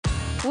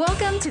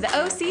Welcome to the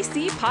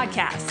OCC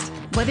podcast.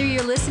 Whether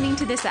you're listening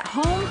to this at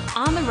home,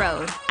 on the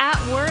road, at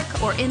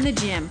work, or in the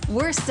gym,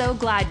 we're so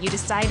glad you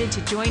decided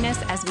to join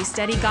us as we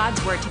study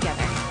God's Word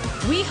together.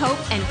 We hope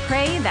and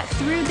pray that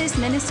through this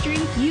ministry,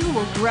 you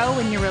will grow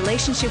in your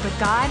relationship with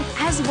God,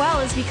 as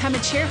well as become a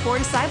Chair 4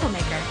 disciple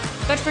maker.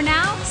 But for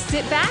now,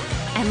 sit back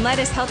and let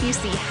us help you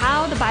see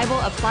how the Bible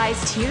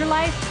applies to your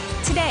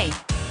life today.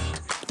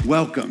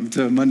 Welcome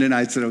to Monday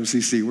Nights at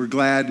OCC. We're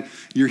glad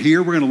you're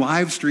here. We're going to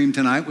live stream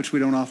tonight, which we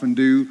don't often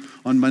do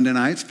on Monday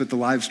nights, but the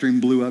live stream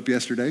blew up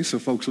yesterday, so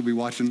folks will be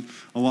watching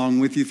along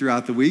with you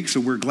throughout the week.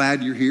 So we're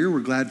glad you're here. We're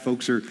glad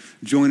folks are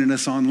joining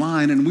us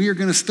online, and we are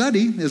going to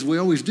study, as we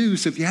always do,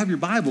 so if you have your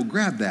Bible,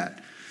 grab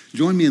that.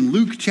 Join me in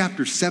Luke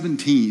chapter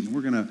 17. We're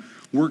going to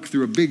work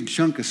through a big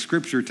chunk of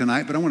scripture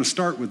tonight, but I want to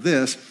start with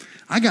this.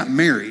 I got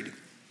married.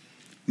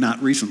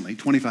 Not recently,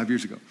 25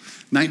 years ago,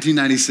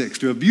 1996,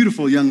 to a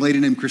beautiful young lady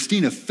named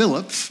Christina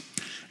Phillips.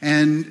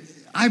 And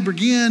I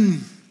began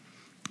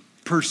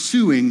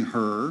pursuing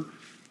her.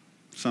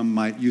 Some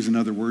might use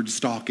another word,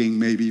 stalking,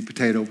 maybe,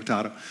 potato.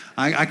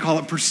 I call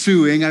it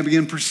pursuing. I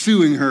began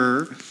pursuing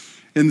her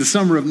in the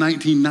summer of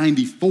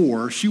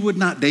 1994. She would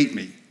not date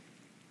me.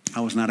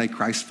 I was not a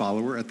Christ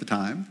follower at the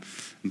time,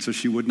 and so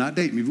she would not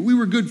date me. But we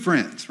were good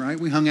friends, right?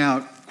 We hung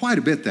out quite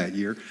a bit that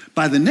year.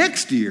 By the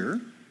next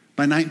year,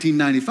 by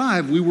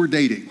 1995, we were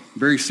dating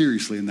very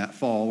seriously in that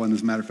fall. And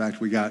as a matter of fact,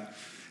 we got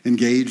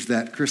engaged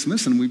that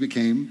Christmas and we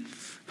became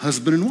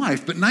husband and wife.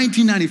 But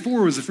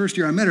 1994 was the first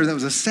year I met her. That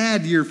was a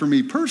sad year for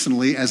me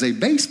personally as a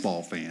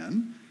baseball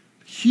fan,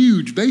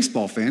 huge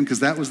baseball fan,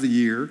 because that was the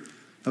year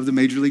of the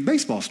Major League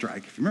Baseball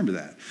strike, if you remember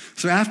that.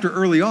 So after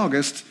early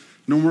August,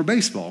 no more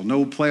baseball,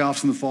 no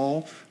playoffs in the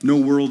fall, no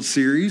World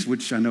Series,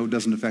 which I know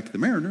doesn't affect the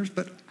Mariners,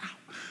 but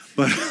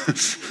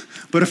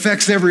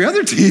affects every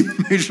other team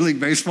in Major League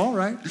Baseball,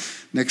 right?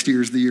 Next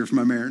year is the year for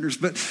my Mariners.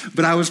 But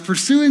I was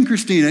pursuing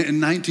Christina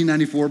in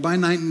 1994. By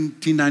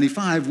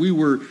 1995, we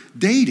were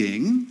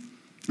dating.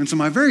 And so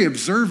my very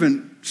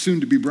observant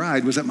soon-to-be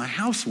bride was at my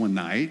house one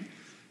night.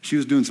 She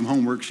was doing some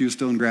homework. She was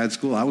still in grad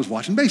school. I was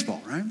watching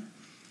baseball, right?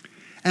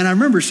 And I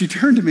remember she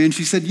turned to me and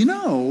she said, I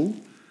don't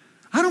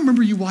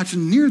remember you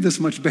watching near this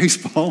much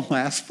baseball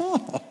last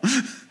fall.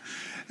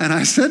 And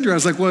I said to her, I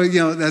was like,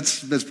 well,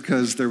 that's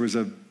because there was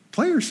a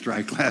player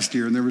strike last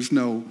year and there was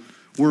no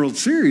World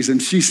Series.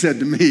 And she said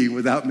to me,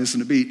 without missing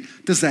a beat,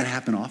 does that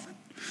happen often?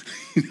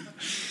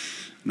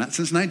 Not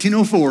since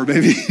 1904,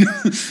 baby.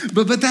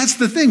 but that's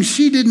the thing.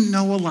 She didn't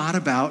know a lot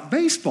about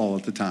baseball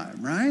at the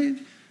time, right?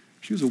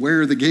 She was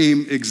aware the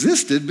game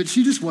existed, but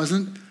she just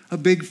wasn't a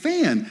big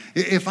fan.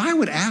 If I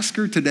would ask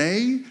her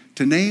today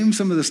to name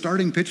some of the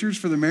starting pitchers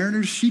for the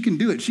Mariners, she can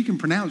do it. She can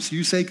pronounce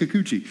Yusei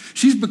Kikuchi.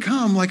 She's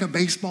become like a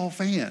baseball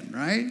fan,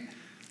 right?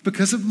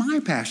 Because of my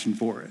passion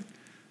for it.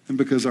 And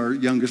because our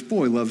youngest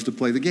boy loves to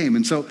play the game.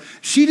 And so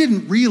she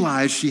didn't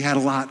realize she had a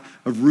lot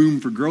of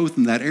room for growth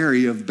in that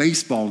area of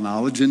baseball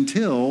knowledge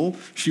until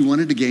she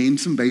wanted to gain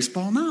some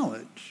baseball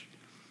knowledge.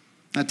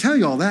 I tell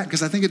you all that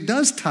because I think it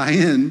does tie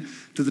in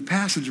to the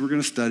passage we're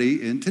going to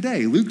study in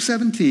today. Luke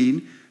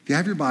 17, if you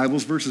have your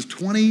Bibles, verses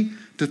 20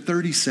 to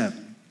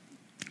 37.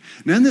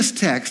 Now in this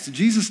text,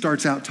 Jesus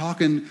starts out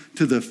talking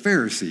to the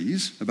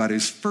Pharisees about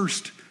his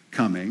first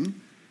coming.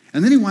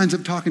 And then he winds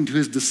up talking to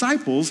his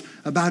disciples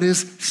about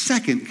his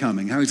second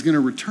coming, how he's going to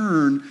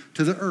return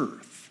to the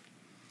earth.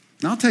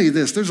 And I'll tell you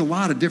this, there's a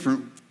lot of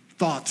different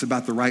thoughts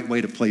about the right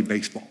way to play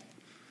baseball.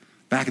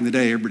 Back in the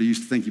day, everybody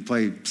used to think you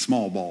play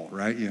small ball,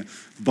 right? You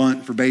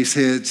bunt for base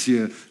hits,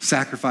 you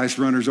sacrifice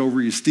runners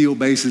over, you steal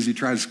bases, you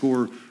try to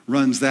score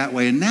runs that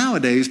way. And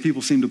nowadays,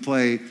 people seem to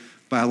play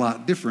by a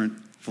lot different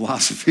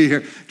philosophy.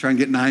 Try and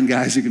get 9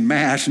 guys you can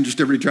mash, and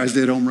just everybody tries to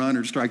hit home run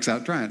or strikes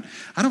out trying.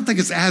 I don't think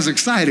it's as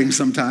exciting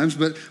sometimes,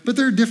 but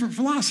there are different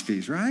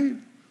philosophies, right?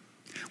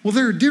 Well,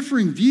 there are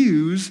differing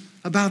views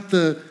about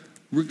the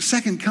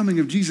second coming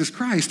of Jesus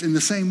Christ in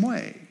the same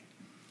way.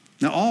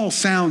 Now, all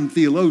sound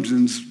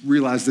theologians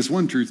realize this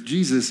one truth: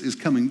 Jesus is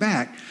coming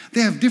back.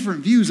 They have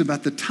different views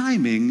about the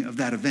timing of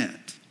that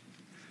event.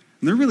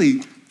 And there are really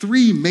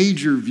 3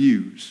 major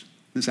views.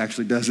 This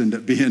actually does end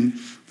up being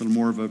a little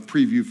more of a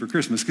preview for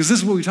Christmas, because this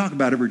is what we talk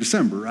about every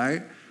December,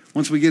 right?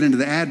 Once we get into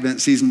the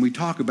Advent season, we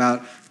talk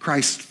about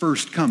Christ's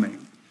first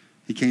coming.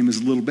 He came as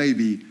a little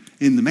baby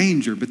in the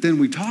manger, but then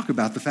we talk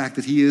about the fact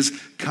that he is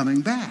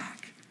coming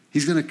back.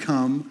 He's going to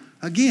come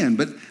again,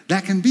 but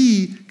that can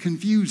be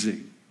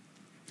confusing.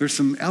 There's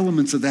some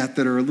elements of that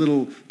are a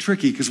little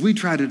tricky because we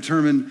try to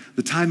determine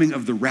the timing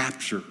of the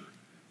rapture,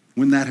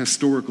 when that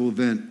historical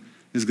event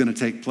is going to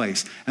take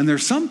place. And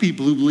there's some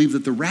people who believe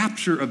that the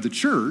rapture of the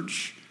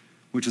church,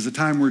 which is a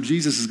time where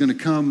Jesus is going to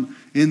come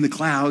in the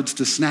clouds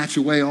to snatch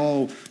away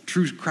all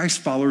true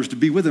Christ followers to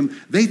be with him,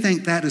 they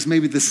think that is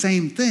maybe the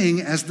same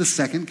thing as the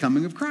second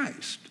coming of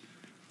Christ.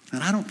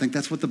 And I don't think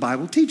that's what the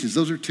Bible teaches.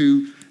 Those are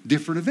 2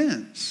 different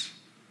events.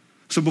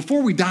 So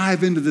before we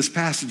dive into this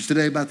passage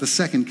today about the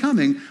second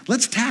coming,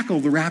 let's tackle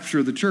the rapture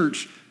of the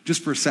church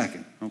just for a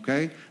second,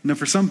 okay? Now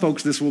for some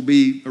folks, this will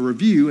be a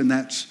review, and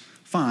that's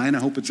fine. I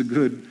hope it's a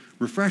good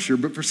refresher,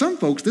 but for some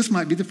folks, this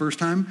might be the first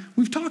time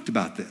we've talked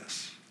about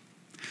this.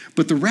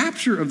 But the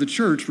rapture of the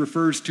church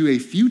refers to a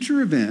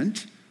future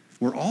event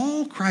where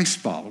all Christ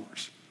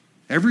followers,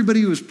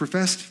 everybody who has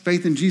professed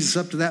faith in Jesus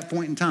up to that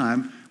point in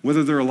time,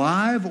 whether they're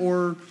alive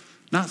or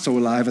not so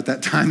alive at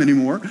that time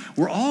anymore,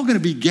 we're all going to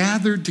be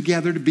gathered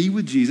together to be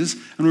with Jesus,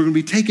 and we're going to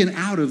be taken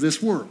out of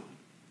this world.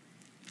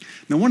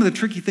 Now, one of the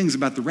tricky things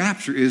about the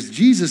rapture is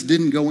Jesus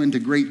didn't go into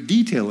great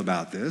detail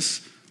about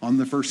this on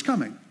the first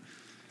coming.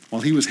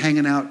 While he was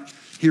hanging out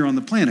here on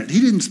the planet, he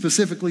didn't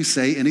specifically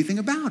say anything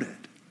about it.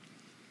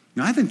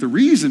 Now, I think the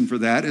reason for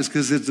that is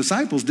because his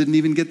disciples didn't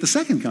even get the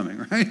second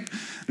coming, right?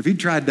 If he'd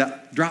tried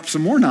to drop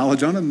some more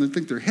knowledge on them, I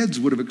think their heads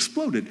would have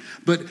exploded.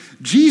 But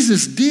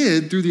Jesus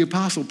did, through the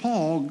Apostle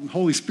Paul,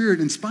 Holy Spirit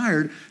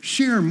inspired,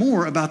 share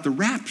more about the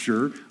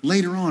rapture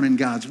later on in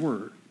God's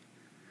Word.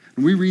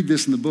 And we read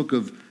this in the book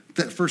of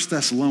 1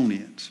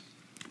 Thessalonians.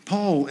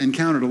 Paul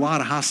encountered a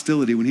lot of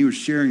hostility when he was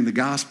sharing the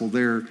gospel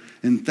there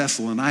in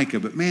Thessalonica.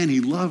 But man,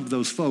 he loved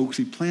those folks.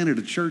 He planted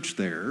a church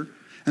there.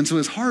 And so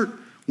his heart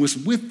was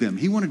with them.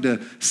 He wanted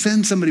to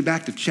send somebody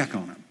back to check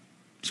on him.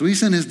 So he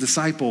sent his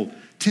disciple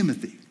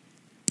Timothy.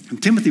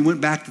 And Timothy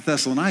went back to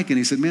Thessalonica and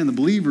he said, man, the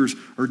believers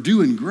are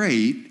doing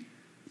great,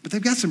 but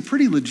they've got some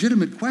pretty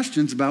legitimate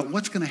questions about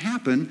what's going to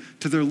happen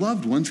to their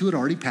loved ones who had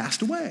already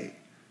passed away.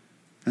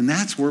 And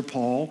that's where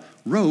Paul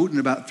wrote in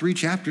about 3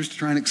 chapters to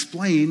try and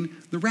explain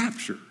the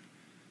rapture.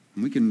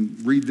 And we can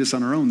read this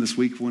on our own this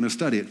week if we want to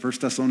study it. 1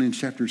 Thessalonians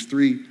chapters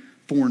 3,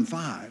 4, and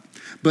 5.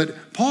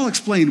 But Paul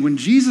explained when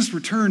Jesus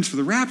returns for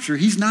the rapture,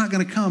 he's not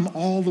going to come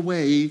all the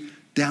way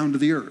down to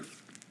the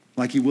earth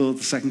like he will at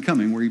the second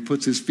coming where he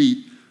puts his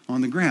feet on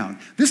the ground.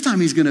 This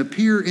time he's going to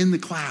appear in the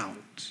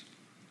clouds.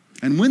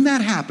 And when that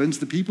happens,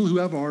 the people who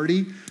have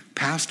already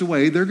passed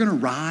away, they're going to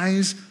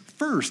rise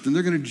first and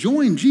they're going to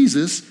join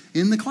Jesus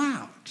in the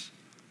clouds.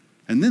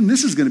 And then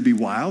this is going to be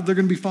wild. They're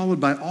going to be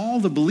followed by all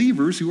the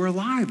believers who are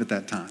alive at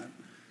that time.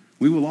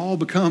 We will all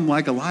become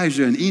like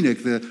Elijah and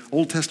Enoch, the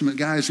Old Testament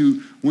guys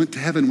who went to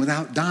heaven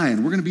without dying.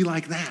 We're going to be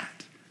like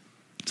that.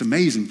 It's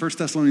amazing. 1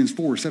 Thessalonians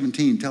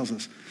 4:17 tells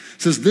us.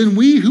 It says, then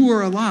we who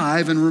are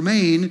alive and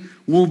remain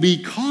will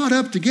be caught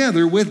up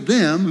together with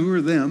them. Who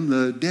are them?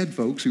 The dead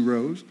folks who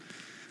rose.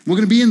 We're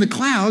going to be in the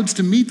clouds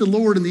to meet the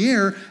Lord in the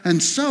air,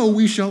 and so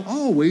we shall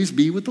always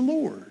be with the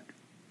Lord.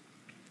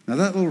 Now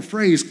that little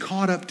phrase,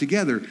 caught up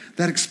together,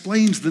 that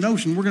explains the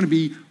notion we're going to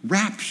be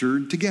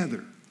raptured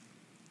together.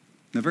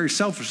 Now very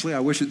selfishly, I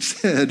wish it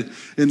said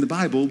in the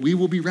Bible, we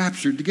will be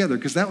raptured together,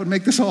 because that would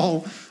make this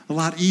all a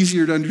lot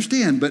easier to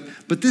understand.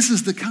 But this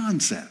is the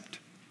concept.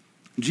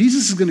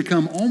 Jesus is going to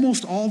come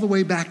almost all the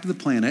way back to the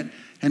planet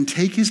and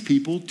take his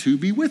people to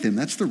be with him.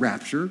 That's the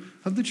rapture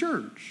of the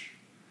church.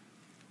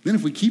 Then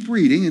if we keep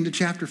reading into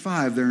chapter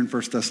 5 there in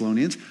 1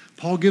 Thessalonians,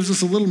 Paul gives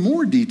us a little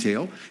more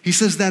detail. He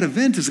says that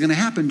event is going to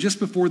happen just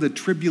before the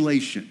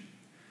tribulation.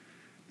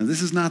 Now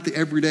this is not the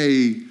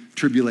everyday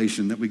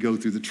tribulation that we go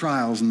through, the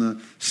trials and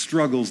the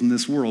struggles in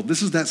this world.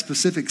 This is that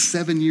specific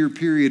 7-year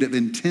period of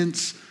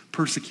intense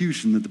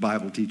persecution that the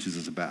Bible teaches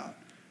us about.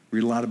 We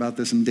read a lot about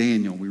this in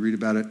Daniel. We read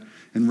about it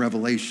in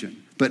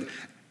Revelation. But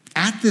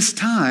at this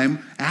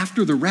time,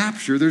 after the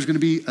rapture, there's going to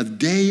be a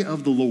day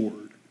of the Lord.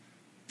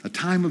 A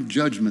time of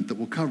judgment that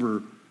will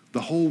cover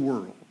the whole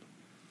world.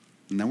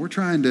 Now we're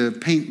trying to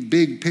paint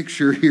big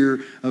picture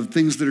here of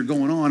things that are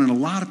going on, and a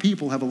lot of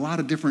people have a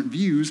lot of different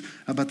views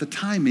about the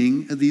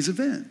timing of these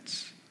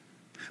events.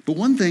 But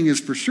one thing is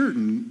for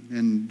certain,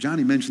 and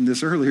Johnny mentioned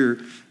this earlier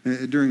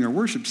during our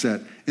worship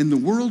set, in the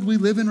world we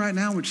live in right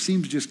now, which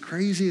seems just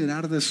crazy and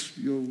out of this,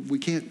 we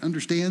can't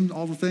understand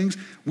all the things,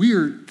 we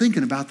are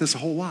thinking about this a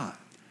whole lot.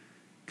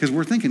 Because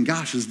we're thinking,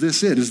 gosh, is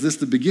this it? Is this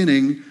the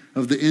beginning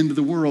of the end of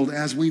the world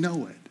as we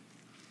know it?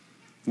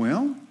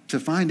 Well, to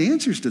find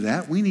answers to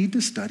that, we need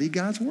to study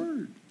God's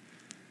Word.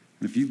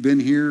 And if you've been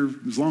here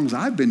as long as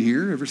I've been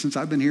here, ever since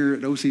I've been here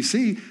at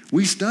OCC,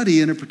 we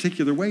study in a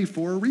particular way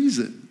for a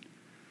reason.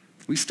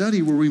 We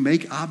study where we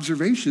make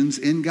observations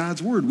in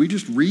God's Word. We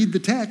just read the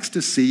text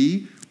to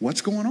see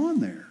what's going on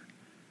there.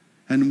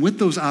 And with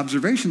those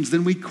observations,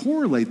 then we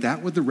correlate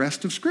that with the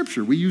rest of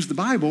Scripture. We use the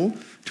Bible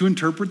to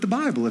interpret the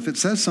Bible. If it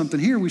says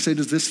something here, we say,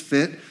 does this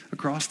fit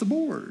across the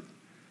board?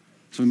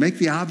 So we make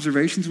the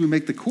observations, we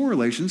make the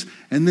correlations,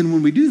 and then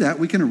when we do that,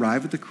 we can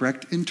arrive at the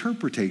correct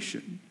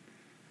interpretation.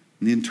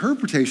 And the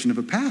interpretation of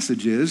a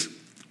passage is,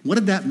 what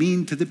did that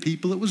mean to the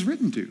people it was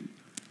written to?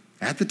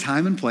 At the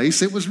time and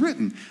place it was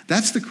written.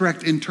 That's the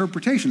correct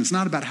interpretation. It's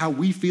not about how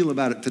we feel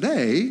about it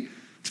today.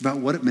 It's about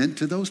what it meant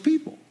to those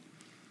people.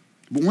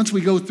 But once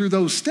we go through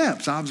those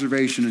steps,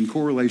 observation and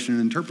correlation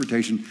and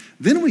interpretation,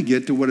 then we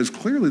get to what is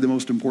clearly the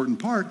most important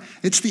part.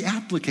 It's the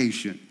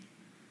application.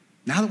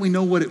 Now that we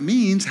know what it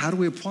means, how do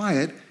we apply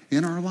it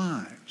in our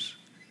lives?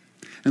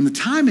 And the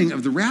timing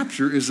of the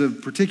rapture is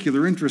of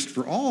particular interest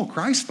for all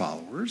Christ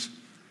followers,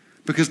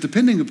 because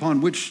depending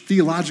upon which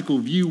theological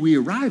view we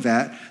arrive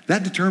at,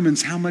 that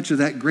determines how much of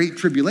that great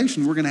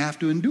tribulation we're going to have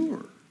to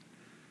endure.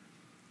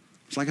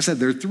 So like I said,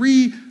 there are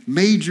 3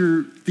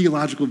 major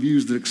theological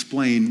views that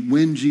explain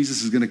when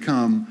Jesus is going to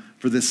come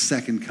for this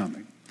second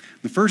coming.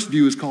 The first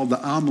view is called the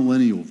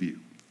amillennial view.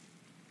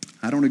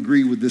 I don't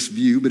agree with this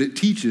view, but it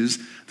teaches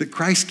that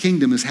Christ's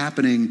kingdom is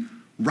happening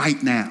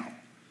right now.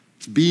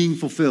 It's being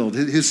fulfilled.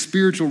 His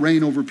spiritual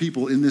reign over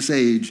people in this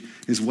age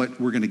is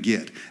what we're going to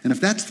get. And if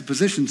that's the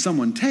position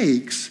someone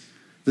takes,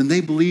 then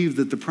they believe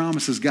that the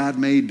promises God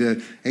made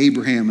to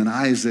Abraham and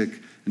Isaac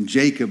and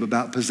Jacob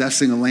about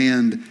possessing a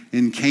land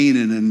in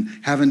Canaan and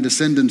having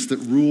descendants that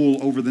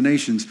rule over the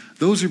nations,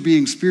 those are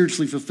being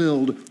spiritually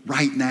fulfilled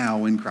right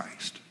now in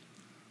Christ.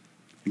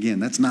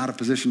 Again, that's not a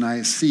position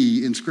I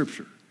see in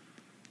Scripture.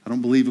 I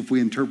don't believe if we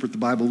interpret the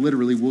Bible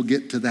literally, we'll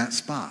get to that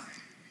spot.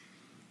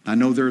 I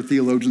know there are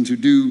theologians who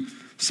do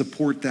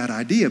support that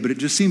idea, but it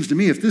just seems to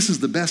me if this is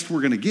the best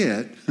we're going to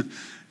get,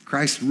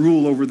 Christ's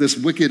rule over this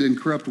wicked and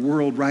corrupt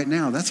world right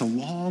now, that's a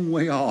long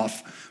way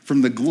off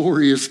from the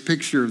glorious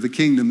picture of the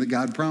kingdom that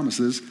God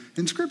promises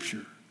in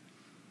Scripture.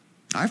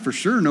 I for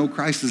sure know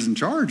Christ is in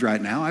charge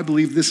right now. I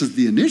believe this is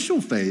the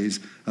initial phase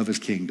of his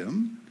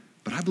kingdom,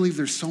 but I believe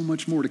there's so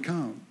much more to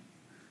come.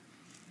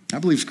 I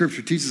believe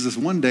Scripture teaches us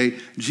one day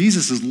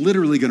Jesus is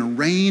literally going to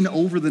reign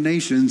over the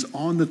nations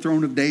on the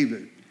throne of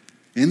David,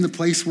 in the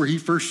place where he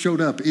first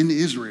showed up in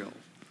Israel.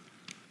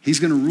 He's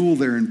going to rule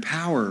there in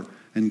power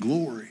and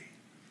glory.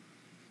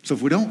 So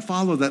if we don't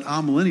follow that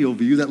amillennial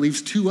view, that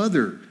leaves two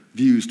other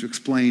views to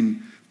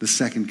explain the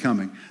second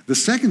coming. The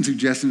second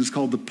suggestion is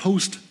called the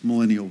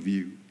post-millennial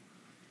view.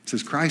 It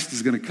says Christ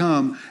is going to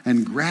come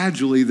and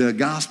gradually the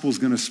gospel is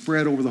going to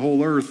spread over the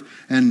whole earth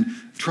and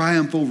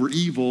triumph over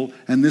evil,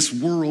 and this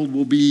world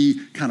will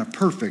be kind of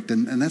perfect.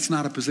 And that's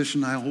not a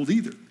position I hold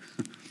either.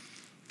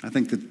 I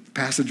think the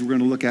passage we're going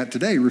to look at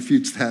today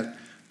refutes that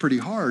pretty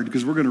hard,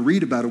 because we're going to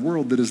read about a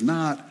world that is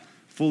not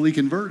fully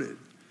converted.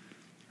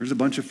 There's a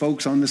bunch of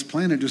folks on this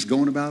planet just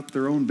going about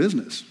their own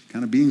business,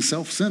 kind of being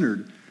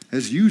self-centered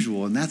as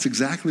usual, and that's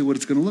exactly what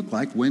it's going to look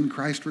like when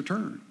Christ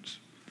returns.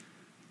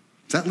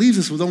 So that leaves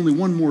us with only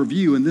one more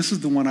view, and this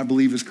is the one I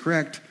believe is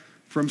correct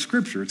from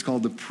Scripture. It's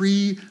called the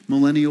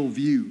pre-millennial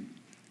view.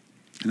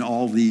 And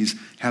all these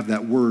have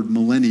that word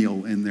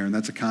millennial in there, and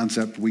that's a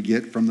concept we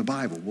get from the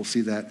Bible. We'll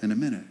see that in a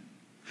minute.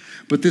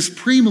 But this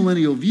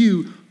premillennial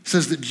view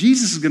says that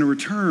Jesus is going to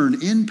return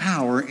in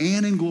power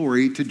and in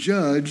glory to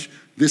judge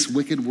this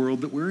wicked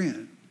world that we're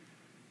in.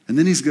 And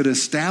then he's going to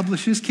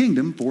establish his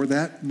kingdom for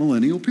that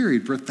millennial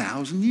period, for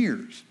 1,000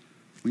 years.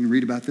 We can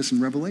read about this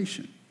in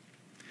Revelation.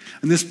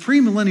 And this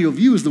premillennial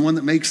view is the one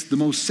that makes the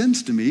most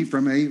sense to me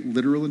from a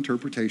literal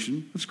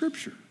interpretation of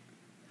Scripture.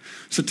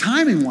 So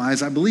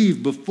timing-wise, I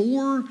believe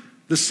before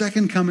the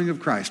second coming of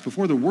Christ,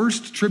 before the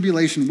worst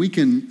tribulation we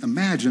can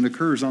imagine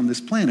occurs on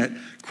this planet,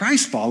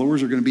 Christ's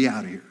followers are going to be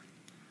out of here.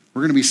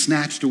 We're going to be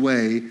snatched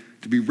away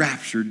to be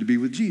raptured to be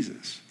with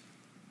Jesus.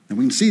 And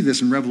we can see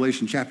this in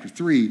Revelation chapter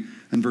 3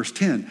 and verse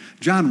 10.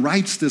 John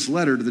writes this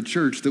letter to the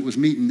church that was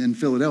meeting in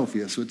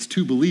Philadelphia, so it's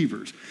two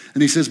believers.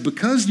 And he says,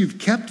 because you've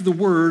kept the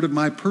word of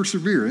my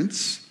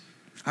perseverance,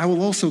 I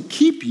will also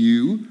keep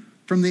you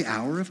from the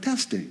hour of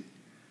testing.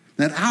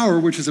 That hour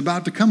which is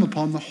about to come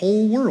upon the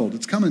whole world.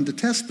 It's coming to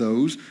test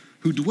those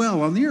who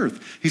dwell on the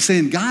earth. He's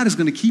saying God is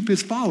going to keep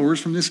his followers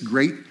from this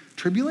great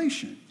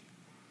tribulation.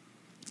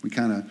 We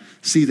kind of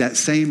see that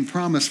same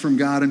promise from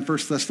God in 1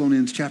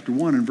 Thessalonians chapter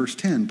 1 and verse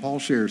 10. Paul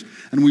shares,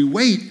 and we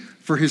wait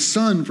for his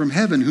Son from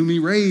heaven, whom he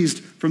raised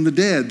from the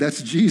dead.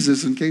 That's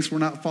Jesus, in case we're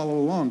not following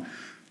along,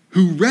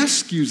 who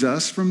rescues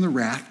us from the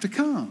wrath to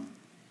come.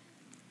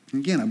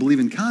 And again, I believe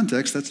in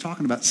context, that's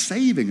talking about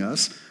saving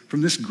us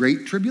from this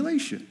great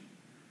tribulation.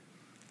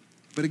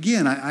 But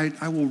again,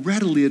 I will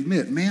readily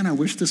admit, man, I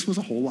wish this was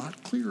a whole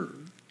lot clearer.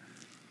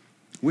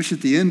 I wish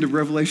at the end of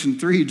Revelation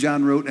 3,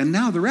 John wrote, and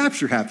now the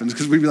rapture happens,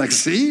 because we'd be like,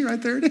 see, right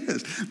there it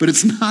is. But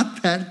it's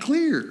not that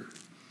clear.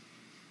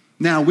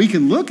 Now, we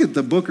can look at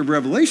the book of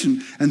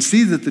Revelation and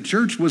see that the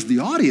church was the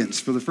audience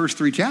for the first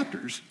 3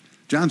 chapters.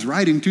 John's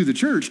writing to the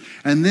church.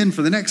 And then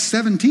for the next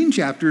 17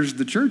 chapters,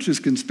 the church is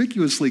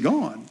conspicuously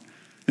gone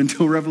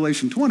until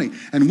Revelation 20.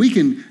 And we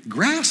can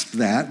grasp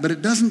that, but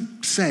it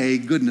doesn't say,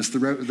 goodness,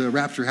 the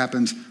rapture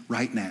happens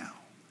right now.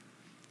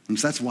 And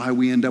so that's why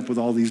we end up with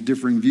all these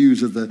differing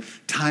views of the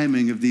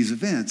timing of these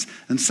events.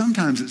 And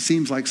sometimes it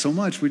seems like so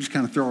much, we just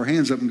kind of throw our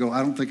hands up and go,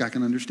 I don't think I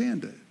can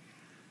understand it.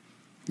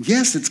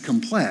 Yes, it's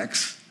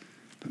complex,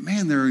 but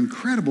man, there are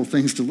incredible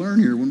things to learn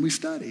here when we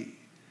study.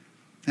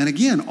 And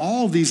again,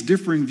 all these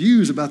differing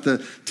views about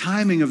the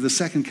timing of the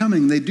second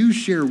coming, they do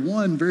share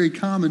one very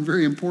common,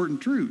 very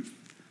important truth,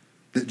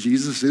 that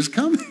Jesus is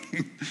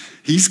coming.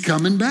 He's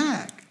coming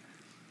back.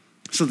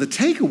 So the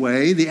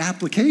takeaway, the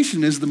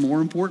application is the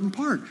more important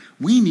part.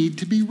 We need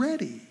to be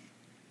ready.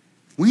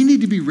 We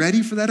need to be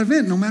ready for that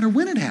event no matter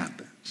when it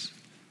happens.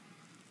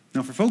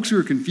 Now, for folks who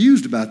are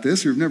confused about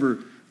this, who have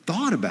never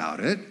thought about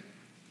it,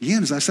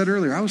 again, as I said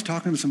earlier, I was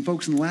talking to some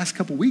folks in the last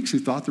couple weeks who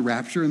thought the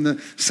rapture and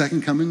the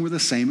second coming were the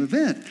same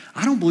event.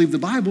 I don't believe the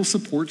Bible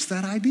supports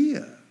that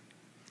idea.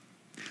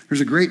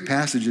 There's a great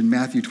passage in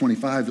Matthew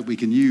 25 that we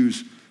can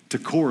use to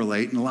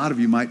correlate, and a lot of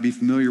you might be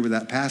familiar with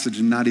that passage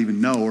and not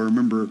even know or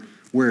remember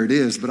where it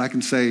is, but I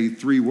can say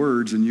 3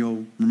 words and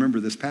you'll remember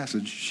this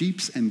passage: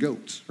 sheeps and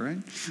goats, right?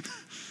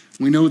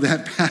 We know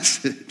that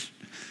passage.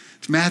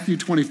 It's Matthew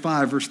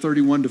 25, verse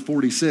 31 to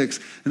 46,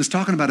 and it's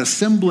talking about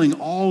assembling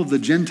all of the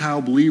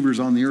Gentile believers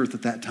on the earth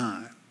at that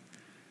time.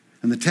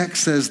 And the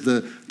text says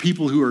the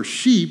people who are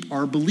sheep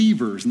are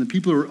believers, and the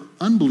people who are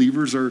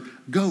unbelievers are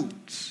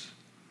goats.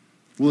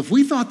 Well, if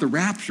we thought the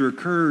rapture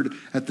occurred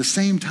at the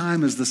same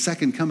time as the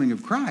second coming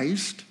of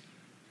Christ,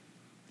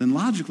 then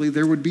logically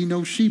there would be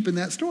no sheep in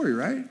that story,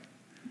 right?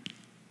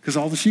 Because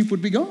all the sheep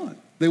would be gone.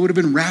 They would have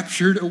been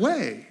raptured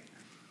away.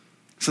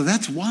 So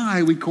that's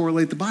why we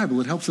correlate the Bible.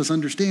 It helps us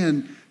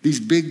understand these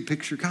big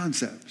picture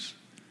concepts.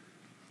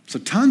 So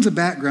tons of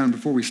background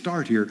before we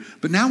start here.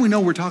 But now we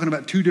know we're talking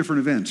about two different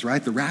events,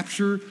 right? The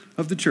rapture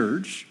of the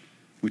church,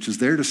 which is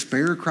there to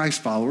spare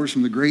Christ followers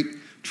from the great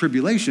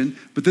tribulation.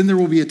 But then there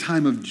will be a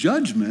time of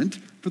judgment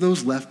for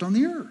those left on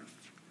the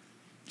earth.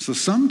 So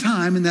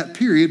sometime in that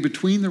period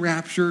between the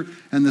rapture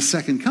and the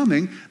second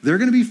coming, there are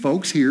going to be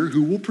folks here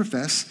who will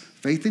profess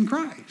faith in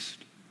Christ.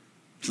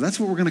 So that's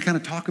what we're going to kind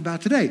of talk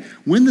about today.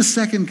 When the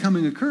second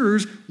coming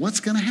occurs, what's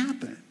going to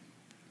happen?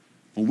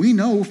 Well, we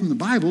know from the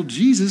Bible,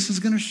 Jesus is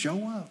going to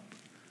show up.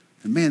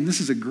 And man, this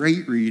is a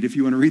great read if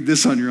you want to read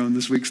this on your own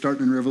this week,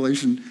 starting in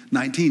Revelation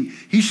 19.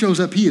 He shows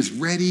up, he is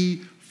ready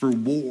for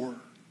war.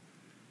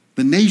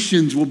 The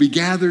nations will be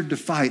gathered to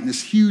fight in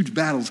this huge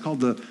battle. It's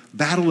called the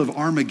Battle of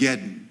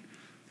Armageddon.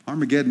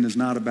 Armageddon is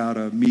not about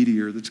a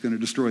meteor that's going to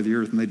destroy the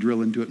earth and they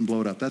drill into it and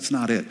blow it up. That's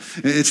not it.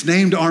 It's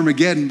named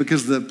Armageddon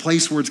because the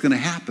place where it's going to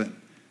happen.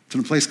 It's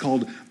in a place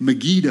called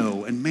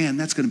Megiddo, and man,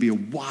 that's going to be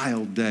a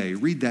wild day.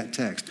 Read that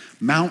text.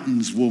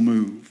 Mountains will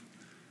move.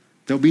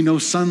 There'll be no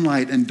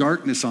sunlight and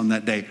darkness on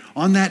that day.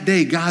 On that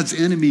day, God's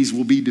enemies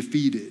will be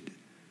defeated.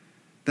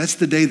 That's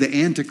the day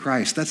the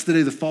Antichrist, that's the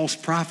day the false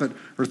prophet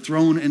are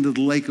thrown into the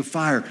lake of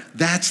fire.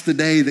 That's the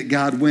day that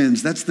God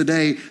wins. That's the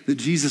day that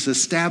Jesus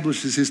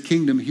establishes his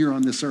kingdom here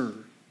on this earth.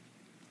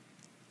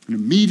 And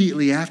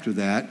immediately after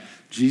that,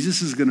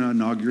 Jesus is going to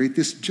inaugurate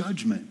this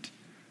judgment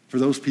for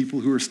those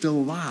people who are still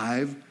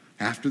alive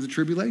after the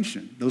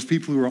tribulation, those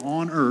people who are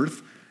on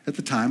earth at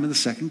the time of the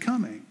second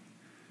coming.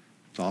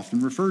 It's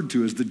often referred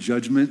to as the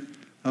judgment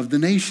of the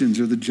nations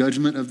or the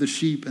judgment of the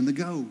sheep and the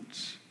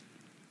goats.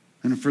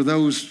 And for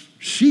those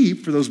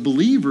sheep, for those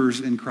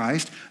believers in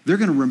Christ, they're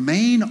going to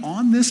remain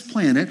on this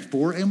planet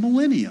for a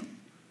millennium,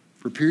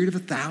 for a period of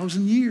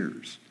 1,000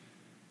 years.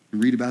 You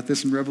read about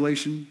this in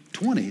Revelation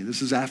 20.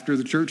 This is after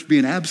the church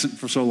being absent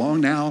for so long.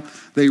 Now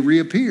they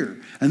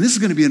reappear. And this is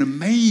going to be an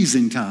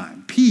amazing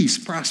time. Peace,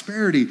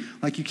 prosperity,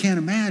 like you can't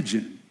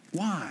imagine.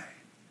 Why?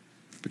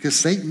 Because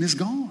Satan is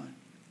gone.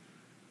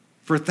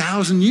 For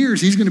 1,000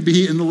 years, he's going to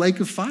be in the lake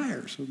of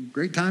fire. So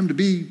great time to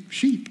be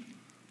sheep.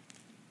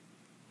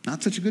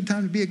 Not such a good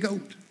time to be a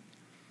goat.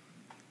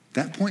 At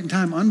that point in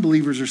time,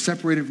 unbelievers are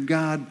separated from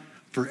God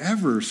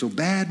forever. So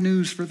bad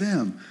news for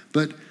them.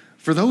 But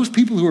for those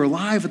people who are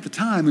alive at the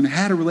time and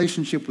had a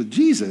relationship with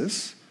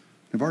Jesus,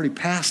 have already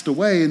passed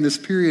away in this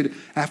period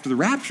after the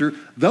rapture,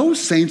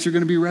 those saints are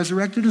going to be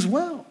resurrected as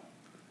well.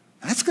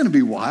 That's going to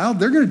be wild.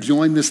 They're going to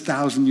join this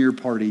 1,000-year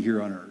party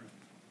here on earth.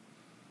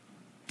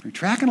 Are you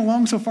tracking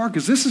along so far?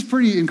 Because this is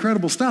pretty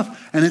incredible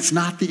stuff, and it's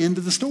not the end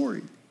of the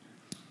story.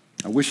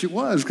 I wish it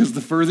was, because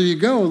the further you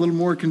go, a little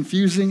more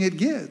confusing it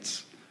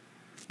gets.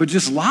 But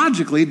just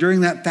logically,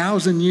 during that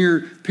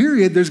 1,000-year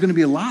period, there's going to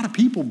be a lot of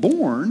people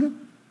born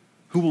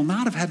who will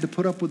not have had to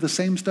put up with the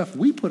same stuff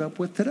we put up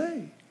with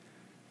today.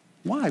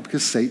 Why?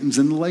 Because Satan's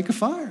in the lake of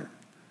fire.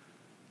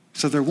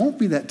 So there won't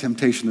be that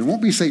temptation. There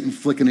won't be Satan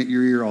flicking at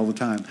your ear all the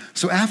time.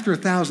 So after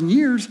 1,000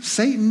 years,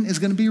 Satan is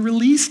going to be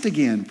released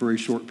again for a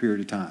short period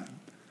of time.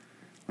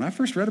 When I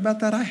first read about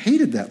that, I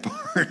hated that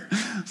part.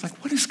 It's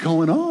like, what is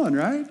going on,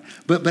 right?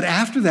 But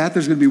after that,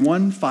 there's going to be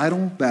one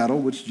final battle,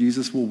 which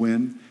Jesus will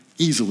win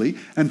easily.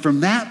 And from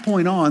that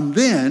point on,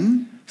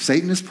 then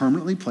Satan is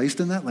permanently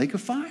placed in that lake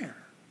of fire.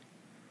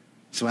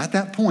 So at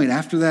that point,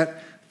 after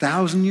that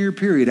 1,000-year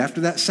period,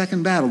 after that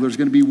second battle, there's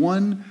going to be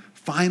one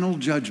final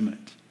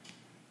judgment.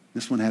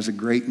 This one has a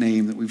great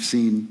name that we've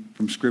seen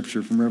from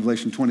Scripture, from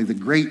Revelation 20, the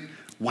Great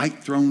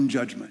White Throne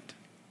Judgment.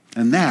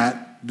 And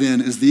that,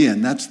 then, is the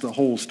end. That's the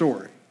whole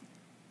story.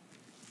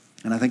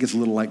 And I think it's a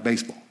little like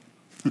baseball.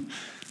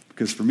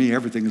 Because for me,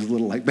 everything is a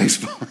little like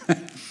baseball, right?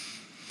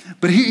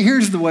 But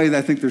here's the way that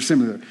I think they're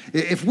similar.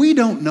 If we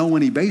don't know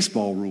any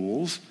baseball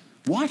rules,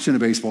 watching a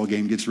baseball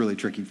game gets really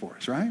tricky for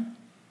us, right?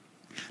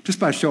 Just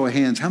by show of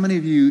hands, how many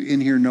of you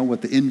in here know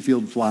what the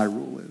infield fly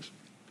rule is?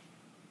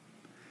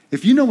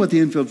 If you know what the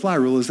infield fly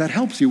rule is, that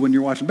helps you when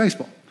you're watching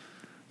baseball.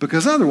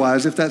 Because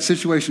otherwise, if that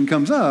situation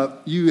comes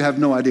up, you have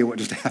no idea what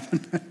just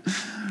happened.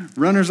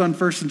 Runners on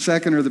first and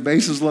second, or the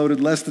bases loaded,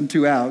 less than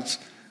 2 outs.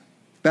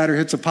 Batter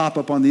hits a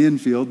pop-up on the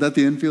infield that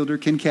the infielder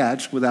can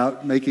catch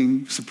without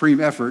making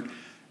supreme effort.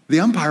 The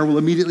umpire will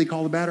immediately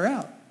call the batter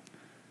out.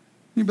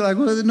 You'd be like,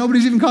 well,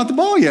 nobody's even caught the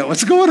ball yet.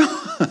 What's going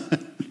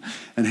on?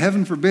 And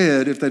heaven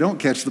forbid, if they don't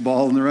catch the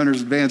ball and the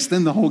runners advance,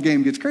 then the whole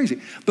game gets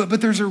crazy.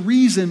 But there's a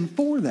reason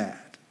for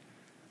that.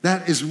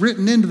 That is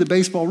written into the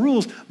baseball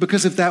rules,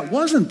 because if that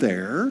wasn't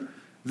there,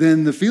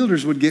 then the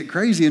fielders would get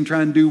crazy and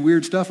try and do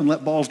weird stuff and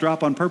let balls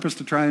drop on purpose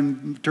to try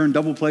and turn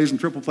double plays and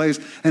triple plays,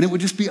 and it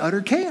would just be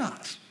utter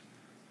chaos.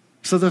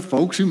 So the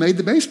folks who made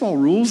the baseball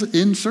rules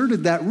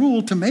inserted that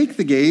rule to make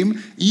the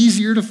game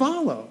easier to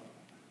follow.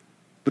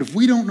 But if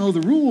we don't know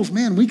the rules,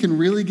 man, we can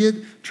really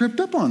get tripped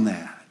up on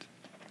that.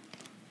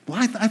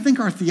 Well, I think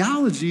our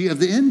theology of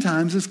the end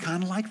times is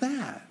kind of like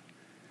that.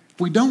 If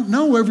we don't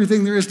know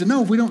everything there is to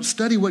know, if we don't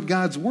study what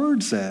God's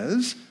word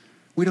says,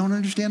 we don't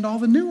understand all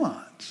the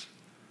nuance.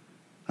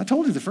 I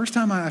told you the first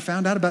time I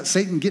found out about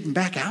Satan getting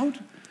back out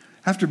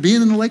after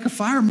being in the lake of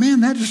fire,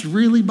 man, that just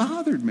really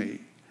bothered me.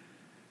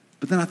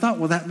 But then I thought,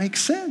 well, that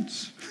makes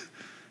sense.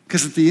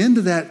 Because at the end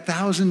of that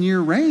 1,000-year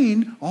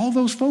reign, all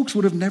those folks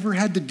would have never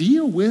had to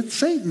deal with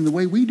Satan the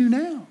way we do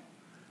now.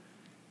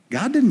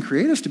 God didn't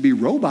create us to be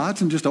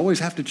robots and just always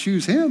have to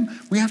choose him.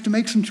 We have to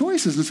make some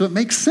choices, and so it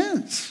makes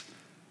sense,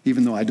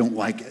 even though I don't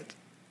like it.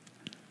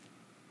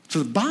 So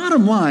the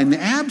bottom line, the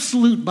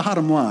absolute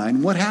bottom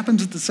line, what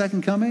happens at the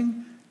second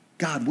coming?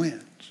 God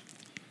wins.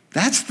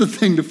 That's the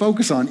thing to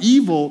focus on.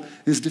 Evil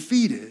is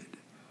defeated.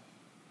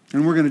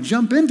 And we're going to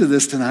jump into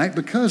this tonight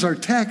because our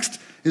text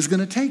is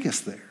going to take us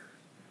there.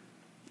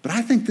 But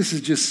I think this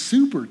is just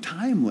super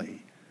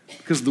timely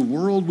because the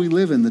world we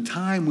live in, the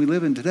time we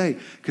live in today,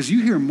 because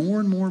you hear more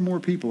and more and more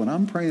people, and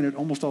I'm praying it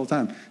almost all the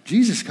time,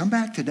 Jesus, come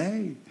back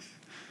today.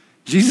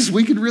 Jesus,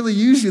 we could really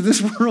use you.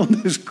 This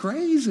world is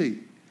crazy.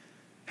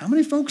 How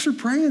many folks are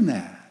praying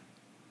that?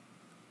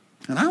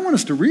 And I want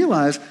us to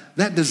realize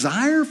that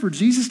desire for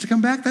Jesus to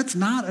come back, that's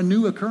not a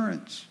new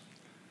occurrence.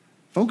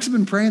 Folks have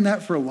been praying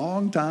that for a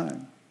long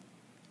time.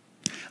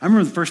 I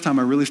remember the first time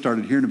I really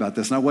started hearing about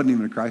this, and I wasn't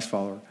even a Christ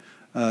follower,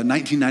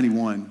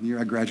 1991, the year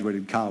I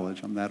graduated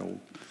college. I'm that old.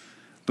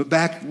 But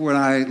back when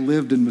I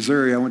lived in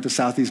Missouri, I went to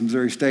Southeast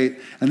Missouri State,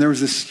 and there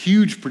was this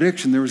huge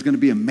prediction there was going to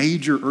be a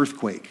major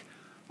earthquake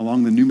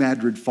along the New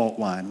Madrid fault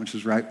line, which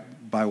is right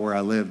by where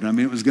I lived. And I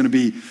mean, it was going to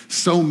be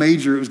so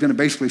major, it was going to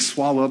basically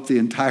swallow up the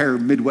entire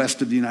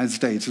Midwest of the United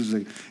States. It was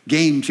a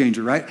game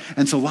changer, right?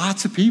 And so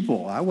lots of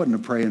people, I wasn't a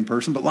praying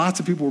person, but lots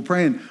of people were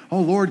praying,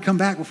 oh, Lord, come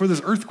back before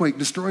this earthquake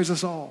destroys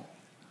us all.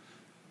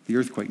 The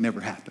earthquake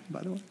never happened,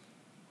 by the way.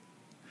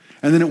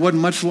 And then it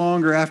wasn't much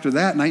longer after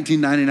that,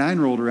 1999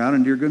 rolled around,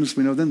 and dear goodness,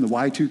 we know then the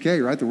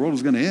Y2K, right? The world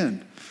was going to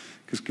end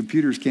because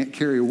computers can't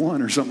carry a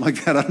one or something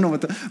like that. I don't know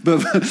what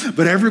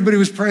but everybody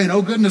was praying,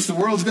 oh goodness, the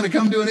world's going to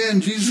come to an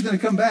end. Jesus is going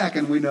to come back.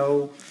 And we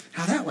know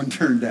how that one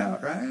turned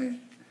out, right?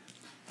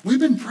 We've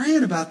been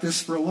praying about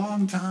this for a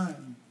long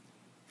time.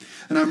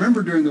 And I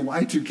remember during the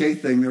Y2K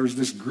thing, there was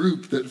this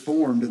group that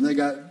formed, and they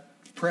got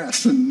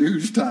press and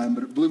news time,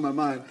 but it blew my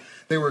mind.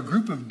 They were a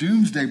group of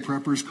doomsday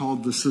preppers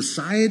called the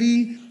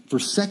Society for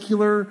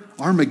Secular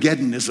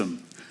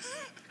Armageddonism.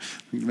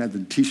 You can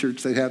imagine the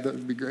t-shirts they'd have, that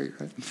would be great,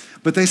 right?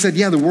 But they said,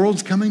 yeah, the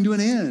world's coming to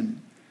an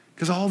end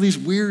because all these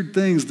weird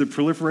things, the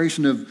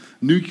proliferation of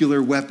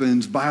nuclear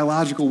weapons,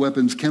 biological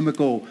weapons,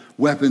 chemical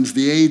weapons,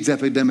 the AIDS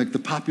epidemic, the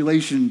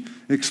population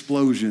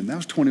explosion. That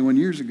was 21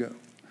 years ago.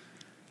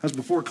 That was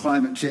before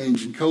climate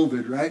change and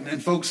COVID, right?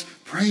 And folks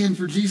praying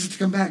for Jesus to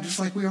come back just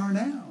like we are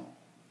now.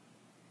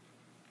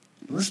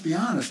 But let's be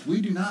honest, we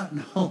do not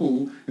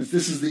know if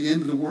this is the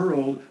end of the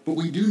world, but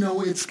we do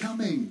know it's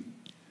coming.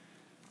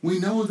 We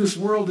know this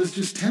world is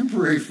just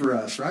temporary for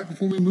us, right,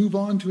 before we move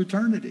on to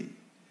eternity.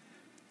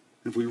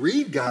 If we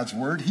read God's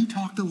word, he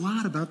talked a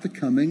lot about the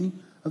coming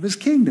of his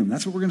kingdom.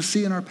 That's what we're going to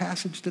see in our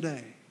passage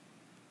today.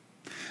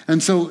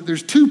 And so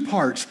there's two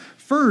parts.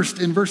 First,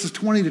 in verses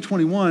 20 to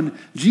 21,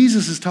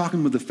 Jesus is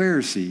talking with the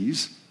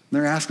Pharisees.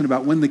 They're asking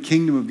about when the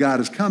kingdom of God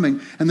is coming,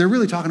 and they're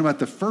really talking about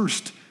the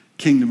first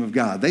kingdom of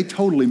God. They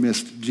totally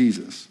missed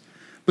Jesus.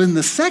 But in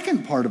the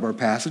second part of our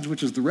passage,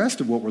 which is the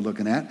rest of what we're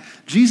looking at,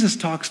 Jesus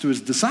talks to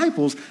his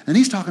disciples, and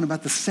he's talking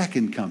about the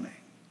second coming.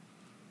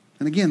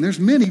 And again, there's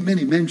many,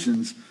 many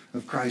mentions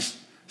of Christ's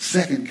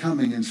second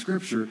coming in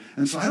Scripture.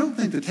 And so I don't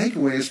think the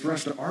takeaway is for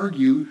us to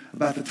argue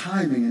about the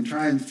timing and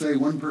try and say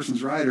one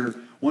person's right or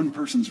one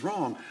person's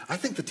wrong. I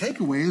think the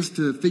takeaway is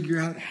to figure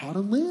out how to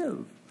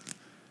live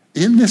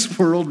in this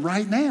world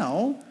right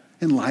now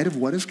in light of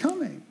what is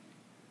coming.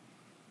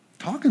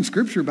 Talking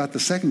Scripture about the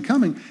second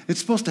coming, it's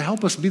supposed to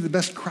help us be the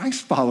best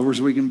Christ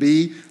followers we can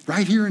be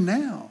right here and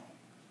now.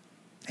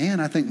 And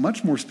I think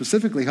much more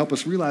specifically help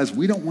us realize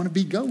we don't want to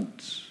be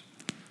goats.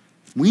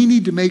 We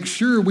need to make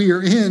sure we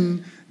are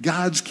in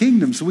God's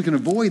kingdom so we can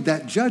avoid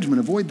that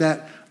judgment, avoid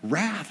that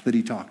wrath that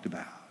he talked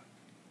about.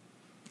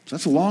 So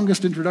that's the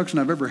longest introduction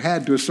I've ever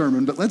had to a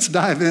sermon, but let's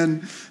dive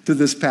in to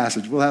this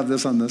passage. We'll have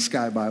this on the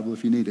Sky Bible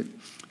if you need it.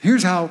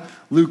 Here's how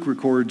Luke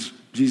records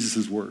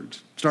Jesus'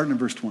 words, starting in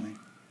verse 20.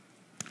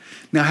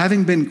 Now,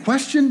 having been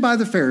questioned by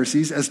the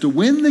Pharisees as to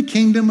when the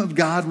kingdom of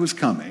God was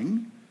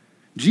coming,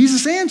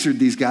 Jesus answered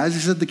these guys. He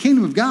said, the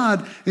kingdom of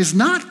God is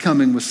not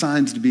coming with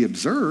signs to be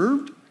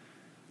observed,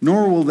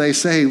 nor will they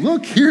say,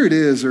 look, here it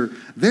is, or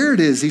there it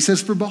is. He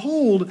says, for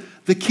behold,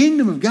 the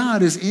kingdom of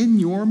God is in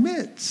your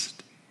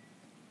midst.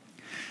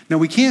 Now,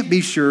 we can't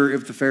be sure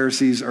if the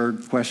Pharisees are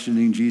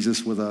questioning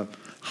Jesus with a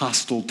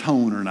hostile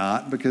tone or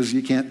not, because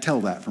you can't tell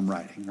that from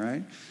writing,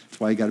 right? That's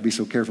why you got to be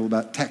so careful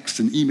about texts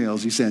and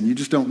emails you send. You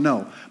just don't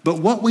know. But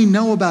what we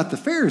know about the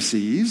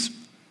Pharisees,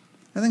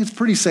 I think it's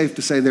pretty safe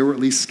to say they were at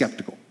least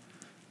skeptical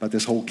about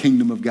this whole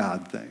kingdom of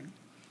God thing.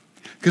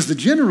 Because the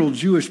general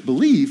Jewish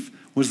belief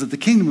was that the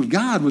kingdom of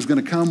God was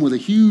going to come with a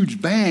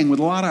huge bang, with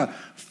a lot of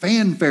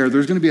fanfare.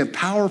 There's going to be a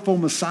powerful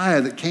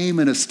Messiah that came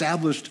and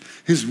established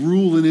his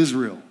rule in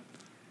Israel,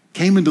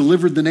 came and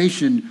delivered the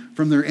nation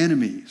from their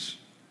enemies.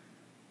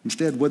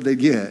 Instead, what'd they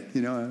get?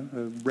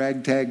 A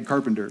ragtag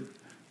carpenter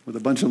with a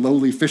bunch of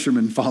lowly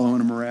fishermen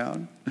following him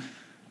around.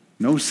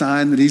 No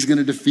sign that he's going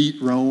to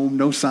defeat Rome.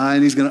 No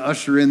sign he's going to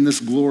usher in this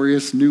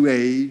glorious new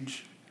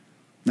age.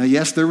 Now,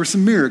 yes, there were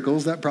some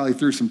miracles. That probably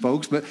threw some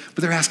folks. But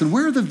they're asking,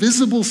 where are the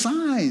visible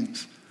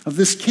signs of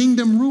this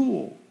kingdom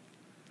rule?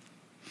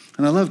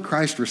 And I love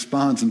Christ's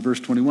response in verse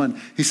 21.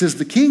 He says,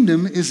 the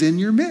kingdom is in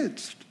your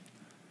midst.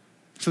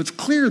 So it's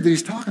clear that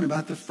he's talking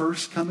about the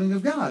first coming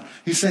of God.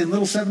 He's saying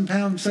little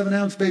 7-pound,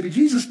 7-ounce baby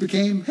Jesus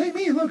became, hey,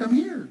 me, look, I'm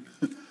here.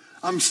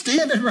 I'm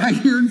standing right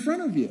here in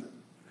front of you.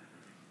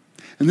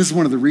 And this is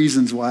one of the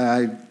reasons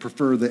why I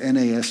prefer the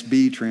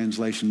NASB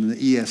translation. The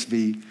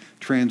ESV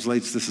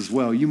translates this as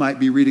well. You might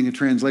be reading a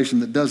translation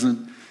that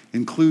doesn't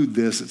include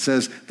this. It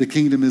says, the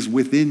kingdom is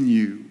within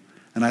you.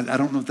 And I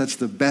don't know if that's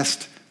the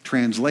best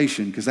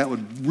translation, because that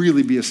would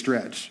really be a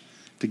stretch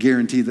to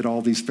guarantee that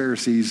all these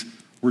Pharisees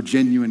were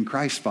genuine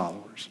Christ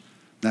followers.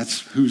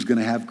 That's who's going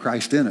to have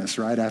Christ in us,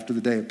 right? After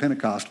the day of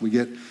Pentecost, we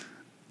get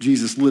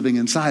Jesus living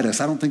inside us.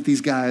 I don't think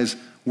these guys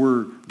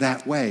were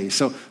that way.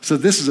 So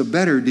this is a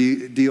better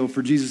deal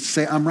for Jesus to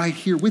say, I'm right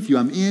here with you.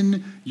 I'm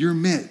in your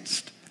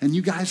midst. And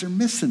you guys are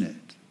missing it.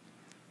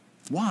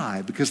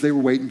 Why? Because they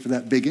were waiting for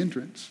that big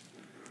entrance.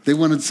 They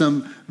wanted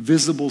some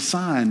visible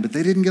sign, but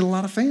they didn't get a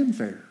lot of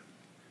fanfare.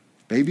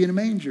 Baby in a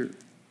manger,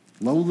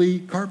 lowly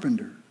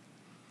carpenter.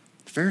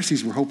 The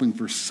Pharisees were hoping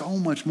for so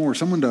much more,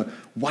 someone to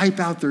wipe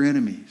out their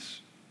enemies.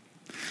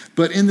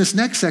 But in this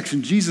next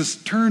section, Jesus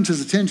turns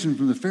his attention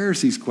from the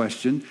Pharisees'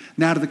 question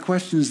now to the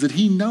questions that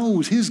he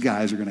knows his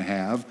guys are going to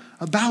have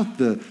about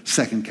the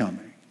second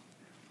coming.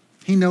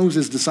 He knows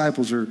his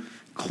disciples are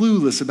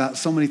clueless about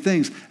so many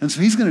things, and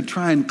so he's going to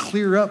try and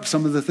clear up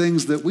some of the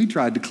things that we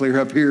tried to clear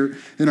up here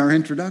in our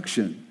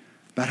introduction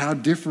about how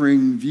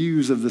differing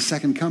views of the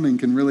second coming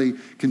can really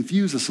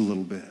confuse us a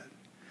little bit.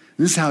 And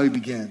this is how he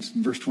begins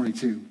in verse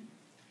 22.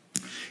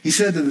 He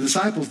said to the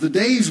disciples, the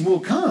days will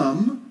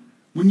come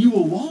when you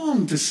will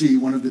long to see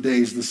one of the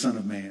days of the Son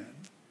of Man.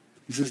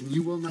 He says,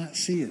 you will not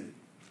see it.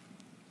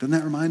 Doesn't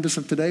that remind us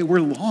of today? We're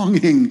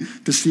longing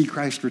to see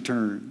Christ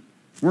return.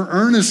 We're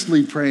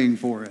earnestly praying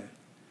for it.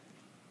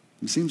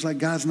 It seems like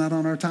God's not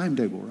on our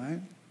timetable, right?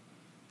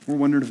 We're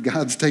wondering if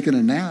God's taking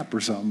a nap or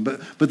something.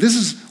 But this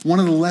is one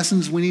of the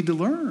lessons we need to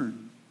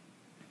learn.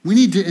 We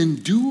need to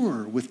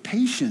endure with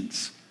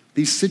patience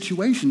these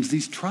situations,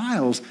 these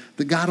trials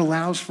that God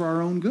allows for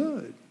our own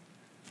good,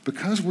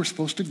 because we're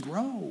supposed to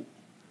grow.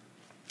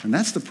 And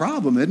that's the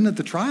problem, isn't it?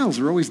 The trials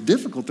are always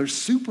difficult. They're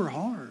super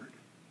hard.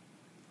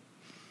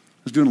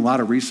 I was doing a lot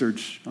of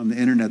research on the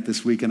internet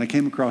this week, and I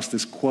came across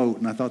this quote,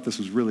 and I thought this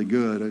was really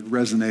good. It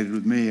resonated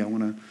with me. I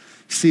want to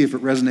see if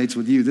it resonates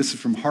with you. This is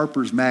from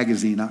Harper's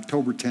Magazine,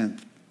 October 10th.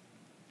 It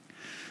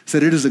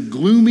said, it is a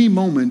gloomy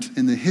moment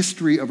in the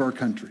history of our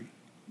country.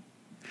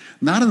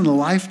 Not in the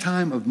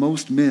lifetime of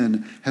most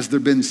men has there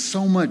been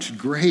so much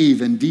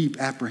grave and deep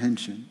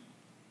apprehension.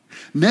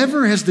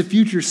 Never has the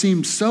future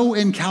seemed so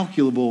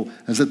incalculable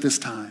as at this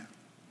time.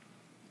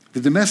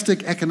 The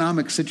domestic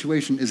economic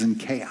situation is in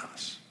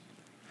chaos.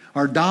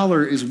 Our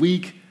dollar is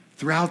weak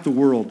throughout the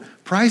world.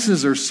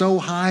 Prices are so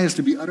high as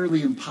to be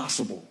utterly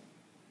impossible.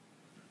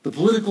 The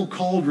political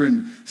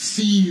cauldron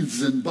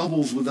seethes and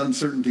bubbles with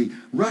uncertainty.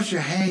 Russia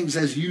hangs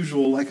as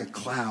usual like a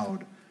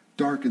cloud,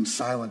 dark and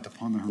silent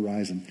upon the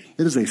horizon.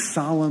 It is a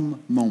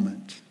solemn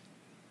moment.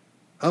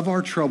 Of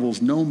our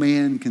troubles, no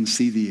man can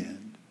see the end.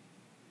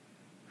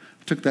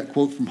 I took that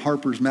quote from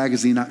Harper's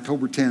Magazine,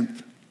 October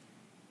 10th,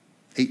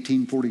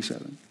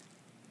 1847.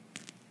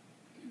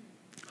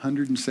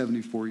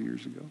 174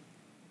 years ago.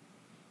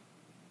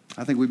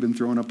 I think we've been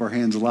throwing up our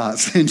hands a lot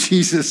saying,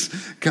 Jesus,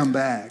 come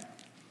back.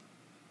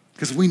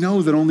 Because we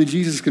know that only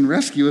Jesus can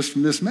rescue us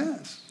from this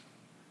mess.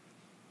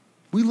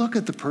 We look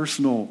at the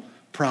personal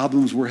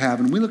problems we're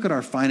having. We look at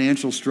our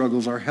financial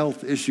struggles, our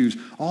health issues,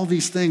 all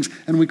these things,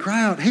 and we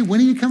cry out, hey, when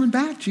are you coming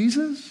back,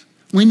 Jesus?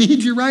 We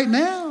need you right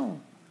now.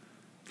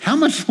 How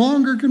much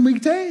longer can we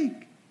take?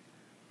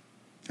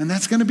 And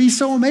that's going to be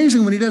so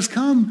amazing when he does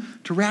come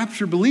to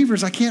rapture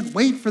believers. I can't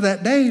wait for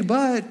that day,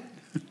 but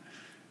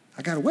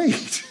I got to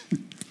wait.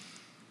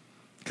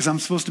 Because I'm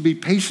supposed to be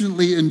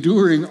patiently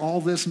enduring all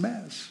this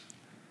mess,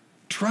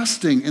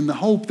 trusting in the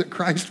hope that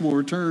Christ will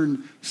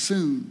return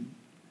soon.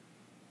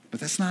 But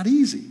that's not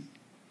easy.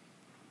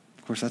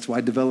 Of course, that's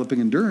why developing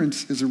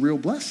endurance is a real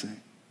blessing.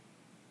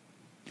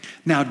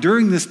 Now,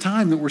 during this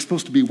time that we're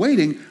supposed to be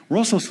waiting, we're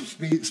also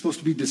supposed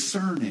to be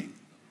discerning.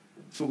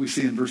 That's what we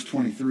see in verse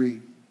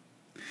 23.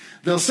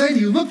 They'll say to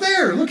you, look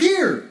there, look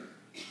here.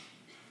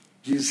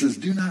 Jesus says,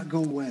 do not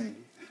go away.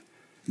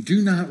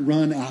 Do not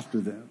run after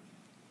them.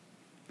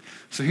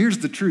 So here's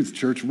the truth,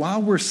 church.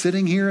 While we're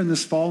sitting here in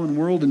this fallen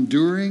world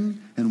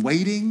enduring and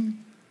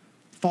waiting,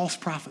 false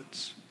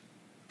prophets,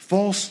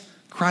 false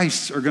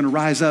Christs are going to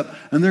rise up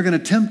and they're going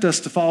to tempt us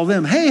to follow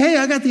them. Hey,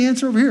 I got the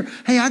answer over here.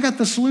 Hey, I got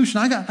the solution.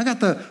 I got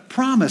the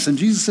promise. And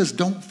Jesus says,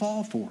 don't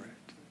fall for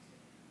it.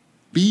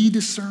 Be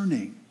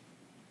discerning.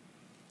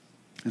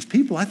 As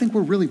people, I think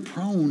we're really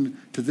prone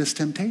to this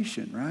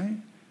temptation, right?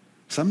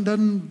 Something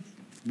doesn't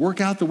work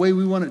out the way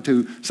we want it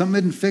to. Something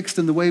isn't fixed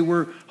in the way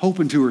we're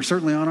hoping to, or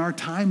certainly on our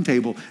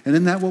timetable. And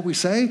isn't that what we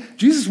say?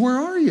 Jesus, where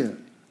are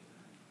you?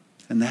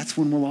 And that's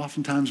when we'll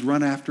oftentimes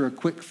run after a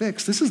quick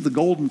fix. This is the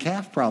golden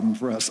calf problem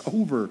for us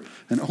over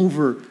and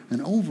over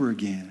and over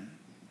again.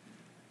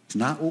 It's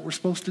not what we're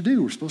supposed to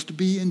do. We're supposed to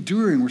be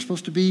enduring. We're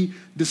supposed to be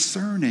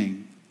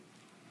discerning.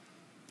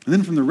 And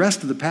then from the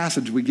rest of the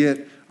passage, we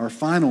get our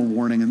final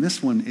warning, and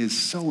this one is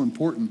so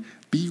important.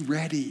 Be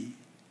ready.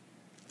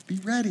 Be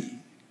ready.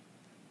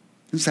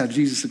 This is how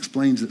Jesus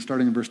explains it,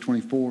 starting in verse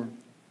 24.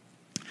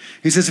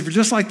 He says, if you're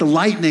just like the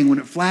lightning when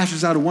it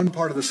flashes out of one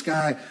part of the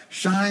sky,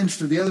 shines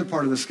to the other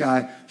part of the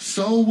sky,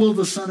 so will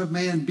the Son of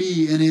Man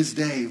be in his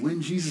day.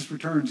 When Jesus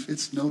returns,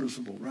 it's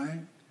noticeable, right?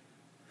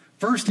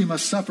 First, he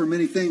must suffer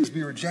many things,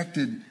 be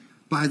rejected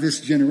by this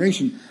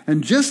generation.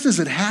 And just as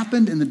it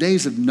happened in the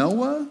days of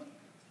Noah,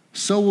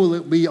 so will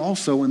it be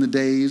also in the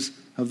days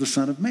of the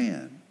Son of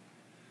Man.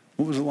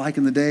 What was it like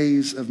in the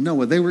days of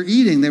Noah? They were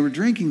eating, they were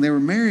drinking, they were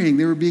marrying,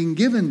 they were being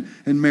given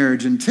in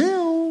marriage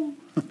until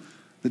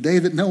the day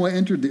that Noah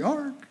entered the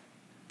ark.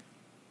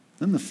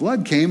 Then the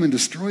flood came and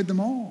destroyed them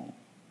all.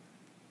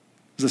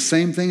 The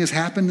same thing has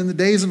happened in the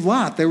days of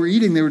Lot. They were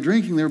eating, they were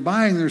drinking, they were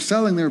buying, they were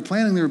selling, they were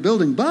planting, they were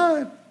building.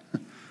 But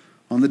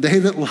on the day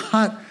that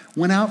Lot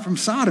went out from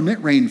Sodom,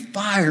 it rained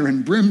fire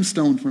and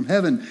brimstone from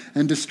heaven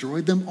and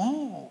destroyed them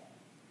all.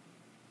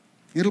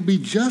 It'll be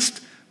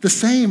just the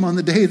same on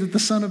the day that the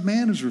Son of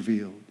Man is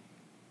revealed.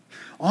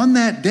 On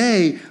that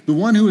day, the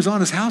one who is on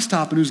his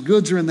housetop and whose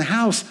goods are in the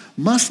house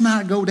must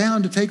not go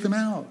down to take them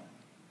out.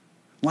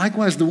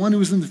 Likewise, the one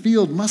who is in the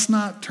field must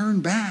not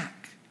turn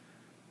back.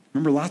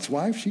 Remember Lot's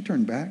wife? She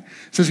turned back.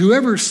 It says,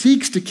 whoever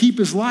seeks to keep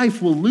his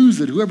life will lose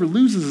it. Whoever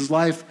loses his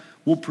life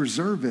will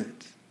preserve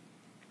it.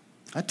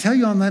 I tell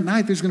you, on that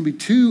night, there's going to be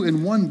two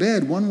in one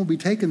bed. One will be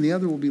taken, the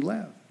other will be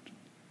left.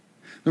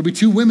 There'll be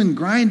two women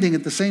grinding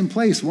at the same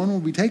place. One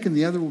will be taken,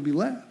 the other will be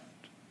left.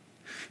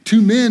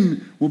 Two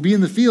men will be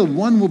in the field.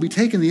 One will be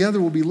taken, the other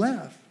will be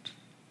left.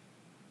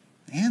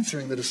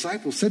 Answering, the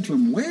disciples said to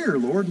him, where,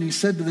 Lord? And he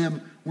said to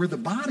them, where the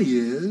body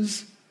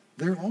is,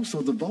 there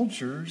also the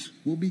vultures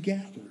will be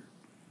gathered.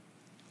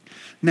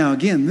 Now,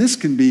 again, this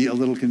can be a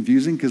little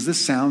confusing because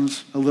this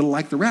sounds a little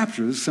like the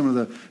rapture. This is some of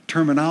the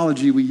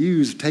terminology we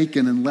use,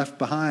 taken and left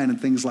behind and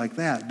things like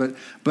that.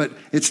 But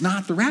it's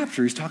not the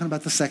rapture. He's talking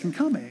about the second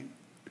coming.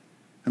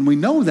 And we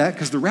know that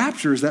because the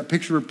rapture is that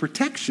picture of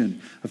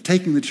protection, of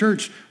taking the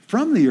church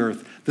from the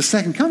earth. The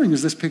second coming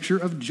is this picture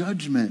of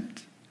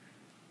judgment.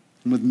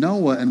 And with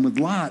Noah and with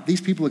Lot, these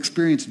people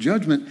experienced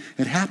judgment.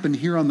 It happened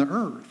here on the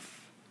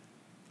earth.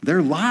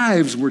 Their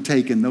lives were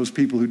taken, those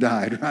people who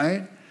died,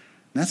 right?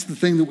 That's the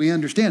thing that we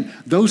understand.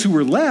 Those who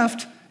were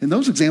left, in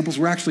those examples,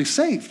 were actually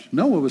saved.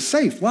 Noah was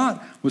safe.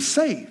 Lot was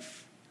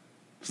safe.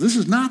 So this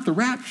is not the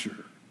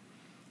rapture.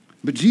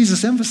 But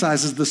Jesus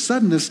emphasizes the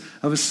suddenness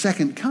of his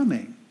second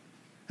coming.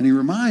 And he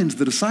reminds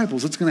the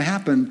disciples, it's going to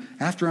happen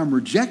after I'm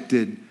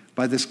rejected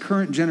by this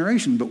current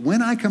generation. But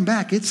when I come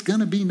back, it's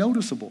going to be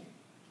noticeable.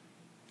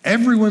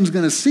 Everyone's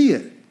going to see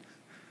it.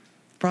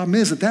 The problem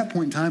is, at that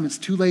point in time, it's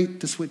too late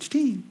to switch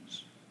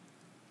teams.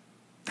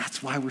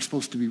 That's why we're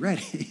supposed to be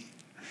ready.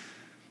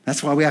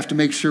 That's why we have to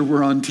make sure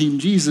we're on Team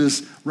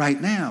Jesus right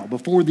now,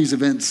 before these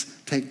events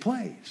take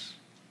place.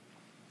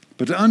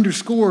 But to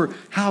underscore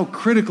how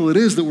critical it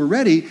is that we're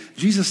ready,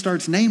 Jesus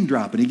starts name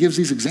dropping. He gives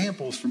these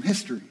examples from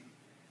history.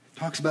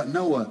 Talks about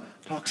Noah,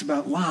 talks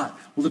about Lot.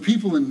 Well, the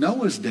people in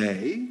Noah's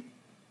day,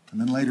 and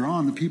then later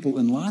on, the people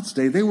in Lot's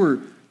day, they were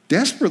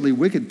desperately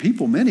wicked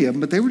people, many of them,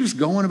 but they were just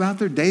going about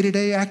their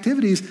day-to-day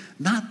activities,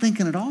 not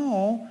thinking at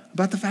all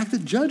about the fact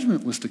that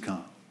judgment was to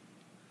come.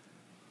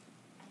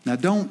 Now,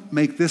 don't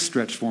make this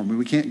stretch for me.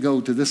 We can't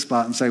go to this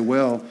spot and say,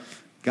 well,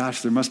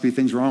 gosh, there must be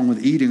things wrong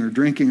with eating or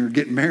drinking or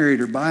getting married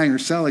or buying or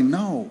selling.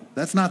 No,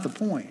 that's not the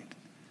point.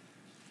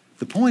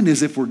 The point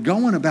is, if we're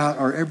going about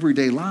our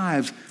everyday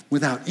lives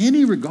without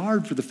any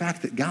regard for the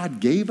fact that God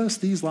gave us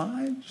these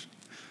lives,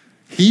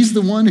 he's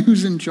the one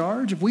who's in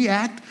charge. If we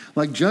act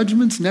like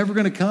judgment's never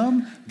going to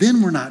come,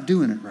 then we're not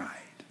doing it right.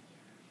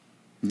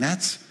 And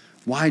that's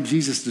why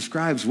Jesus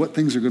describes what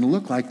things are going to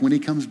look like when he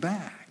comes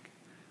back.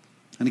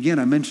 And again,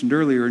 I mentioned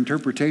earlier,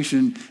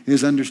 interpretation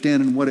is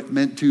understanding what it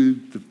meant to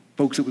the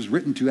folks it was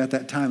written to at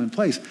that time and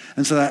place.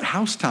 And so that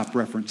housetop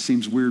reference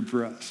seems weird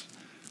for us.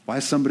 Why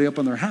is somebody up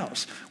on their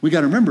house? We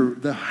got to remember,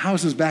 the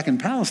houses back in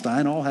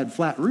Palestine all had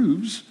flat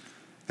roofs,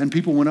 and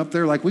people went up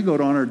there like we go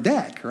on our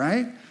deck,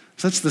 right?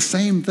 So that's the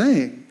same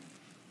thing.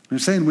 They're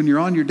saying when you're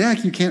on your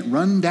deck, you can't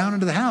run down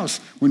into the house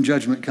when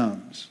judgment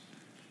comes.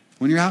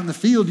 When you're out in the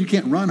field, you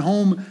can't run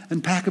home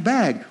and pack a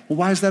bag. Well,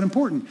 why is that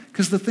important?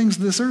 Because the things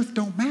of this earth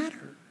don't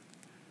matter.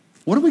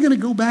 What are we going to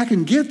go back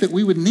and get that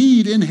we would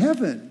need in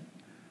heaven?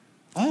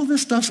 All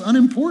this stuff's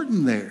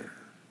unimportant there.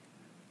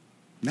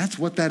 And that's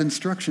what that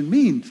instruction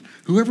means.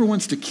 Whoever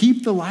wants to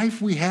keep the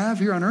life we have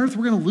here on earth,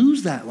 we're going to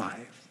lose that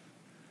life.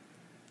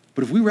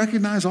 But if we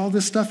recognize all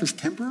this stuff is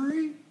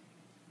temporary,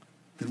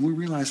 then we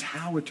realize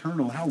how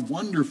eternal, how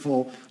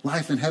wonderful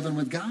life in heaven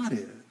with God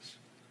is.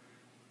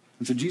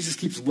 And so Jesus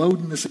keeps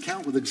loading this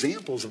account with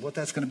examples of what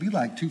that's going to be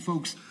like. Two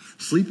folks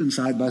sleeping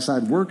side by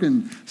side,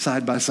 working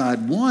side by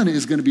side. One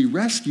is going to be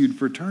rescued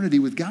for eternity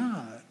with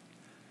God,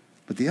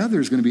 but the other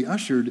is going to be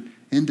ushered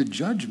into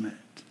judgment.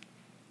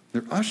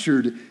 They're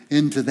ushered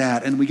into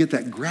that. And we get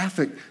that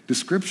graphic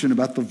description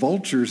about the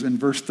vultures in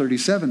verse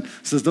 37. It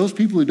says those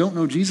people who don't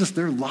know Jesus,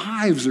 their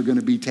lives are going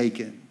to be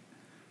taken.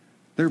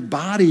 Their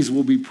bodies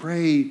will be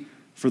prey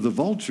for the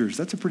vultures.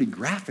 That's a pretty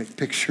graphic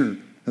picture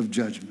of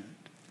judgment.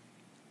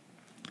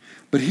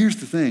 But here's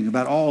the thing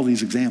about all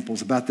these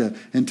examples, about the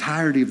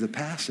entirety of the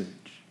passage.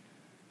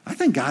 I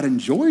think God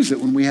enjoys it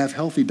when we have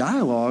healthy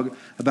dialogue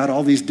about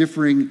all these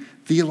differing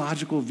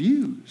theological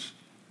views,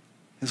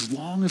 as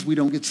long as we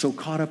don't get so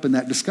caught up in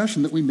that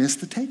discussion that we miss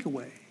the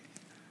takeaway.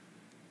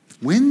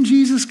 When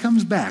Jesus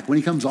comes back, when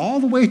he comes all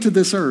the way to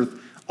this earth,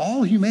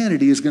 all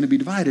humanity is going to be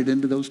divided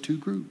into those two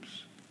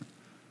groups.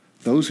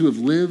 Those who have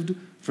lived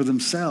for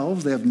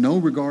themselves, they have no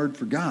regard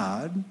for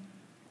God.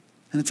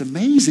 And it's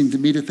amazing to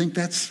me to think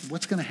that's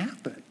what's going to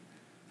happen.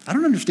 I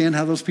don't understand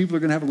how those people are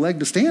going to have a leg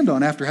to stand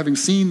on after having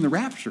seen the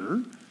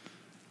rapture.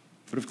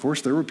 But of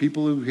course, there were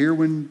people who here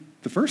when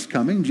the first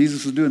coming,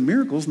 Jesus was doing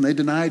miracles, and they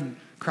denied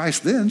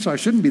Christ then, so I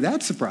shouldn't be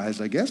that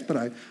surprised, I guess,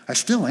 but I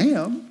still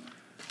am.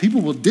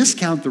 People will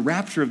discount the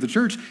rapture of the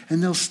church,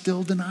 and they'll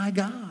still deny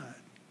God.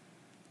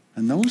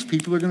 And those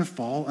people are going to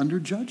fall under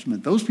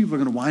judgment. Those people are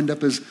going to wind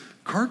up as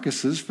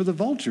carcasses for the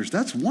vultures.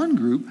 That's one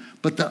group.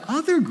 But the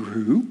other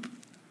group,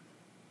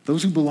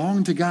 those who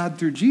belong to God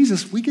through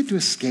Jesus, we get to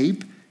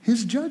escape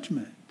his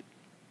judgment.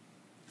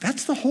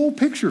 That's the whole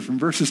picture from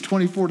verses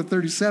 24 to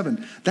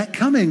 37. That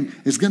coming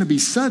is going to be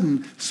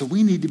sudden, so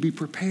we need to be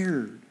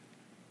prepared.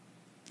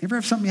 You ever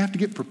have something you have to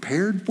get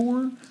prepared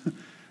for?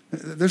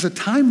 There's a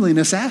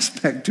timeliness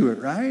aspect to it,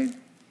 right?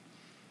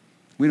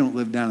 We don't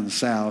live down in the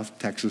South,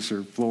 Texas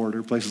or Florida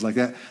or places like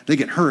that. They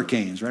get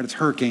hurricanes, right? It's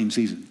hurricane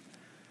season.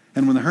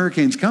 And when the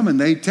hurricane's coming,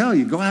 they tell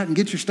you, go out and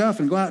get your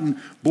stuff and go out and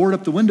board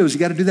up the windows. You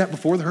got to do that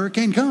before the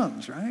hurricane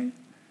comes, right?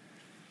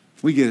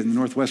 We get it in the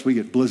Northwest, we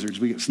get blizzards,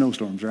 we get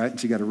snowstorms, right? And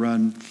so you got to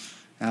run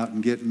out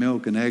and get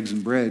milk and eggs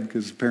and bread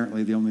because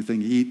apparently the only thing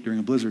you eat during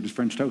a blizzard is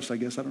French toast, I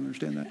guess. I don't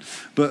understand that.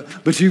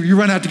 But you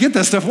run out to get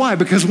that stuff. Why?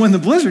 Because when the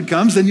blizzard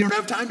comes, then you don't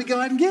have time to go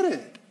out and get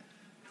it.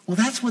 Well,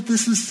 that's what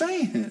this is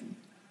saying.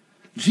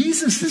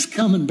 Jesus is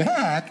coming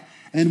back,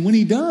 and when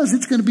he does,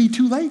 it's going to be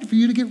too late for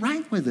you to get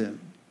right with him.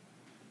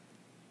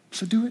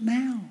 So do it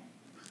now.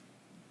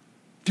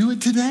 Do it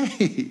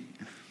today.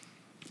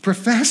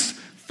 Profess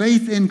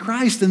faith in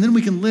Christ, and then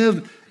we can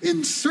live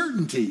in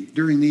certainty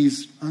during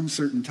these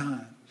uncertain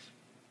times.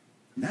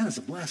 And that is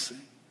a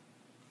blessing.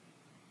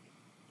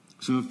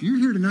 So if you're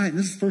here tonight, and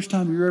this is the first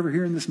time you're ever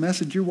hearing this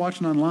message, you're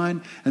watching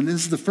online, and this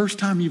is the first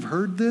time you've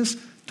heard this,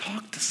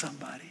 talk to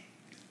somebody.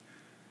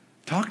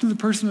 Talk to the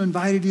person who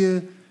invited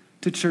you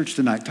to church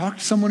tonight. Talk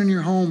to someone in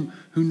your home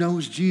who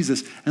knows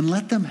Jesus, and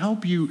let them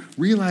help you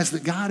realize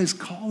that God is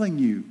calling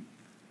you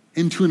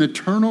into an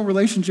eternal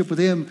relationship with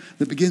him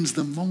that begins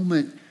the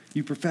moment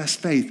you profess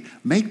faith.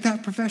 Make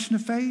that profession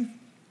of faith,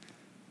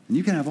 and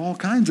you can have all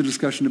kinds of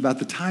discussion about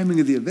the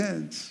timing of the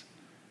events.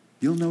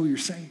 You'll know you're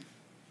safe.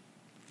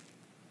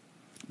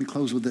 Let me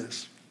close with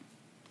this.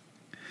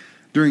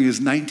 During his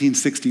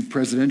 1960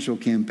 presidential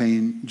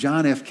campaign,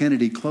 John F.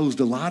 Kennedy closed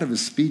a lot of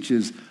his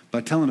speeches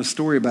by telling a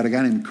story about a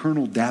guy named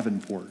Colonel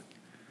Davenport.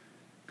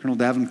 Colonel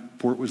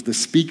Davenport was the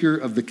Speaker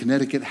of the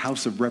Connecticut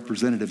House of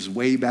Representatives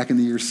way back in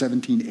the year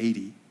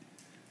 1780.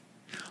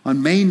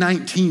 On May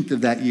 19th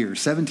of that year,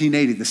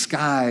 1780, the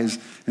skies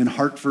in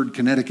Hartford,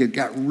 Connecticut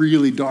got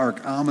really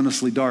dark,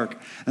 ominously dark.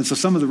 And so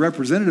some of the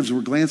representatives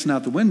were glancing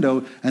out the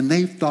window, and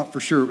they thought for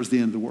sure it was the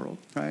end of the world,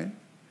 right?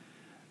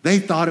 They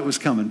thought it was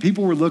coming.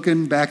 People were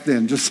looking back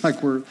then, just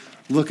like we're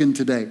looking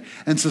today.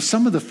 And so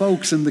some of the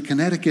folks in the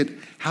Connecticut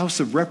House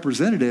of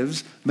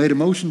Representatives made a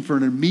motion for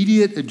an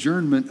immediate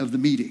adjournment of the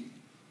meeting.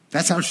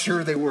 That's how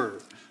sure they were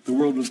the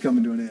world was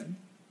coming to an end.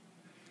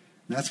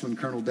 And that's when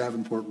Colonel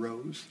Davenport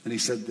rose, and he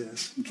said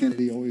this, and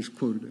Kennedy always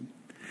quoted him.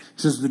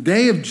 He says, the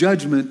day of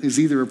judgment is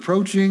either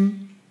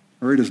approaching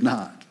or it is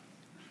not.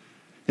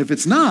 If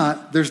it's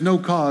not, there's no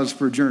cause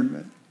for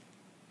adjournment.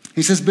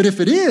 He says, but if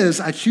it is,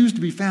 I choose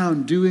to be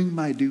found doing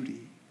my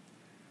duty.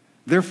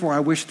 Therefore, I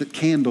wish that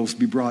candles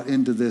be brought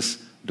into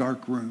this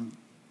dark room.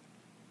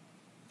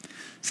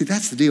 See,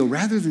 that's the deal.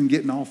 Rather than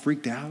getting all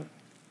freaked out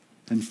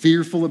and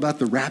fearful about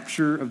the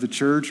rapture of the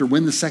church or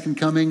when the second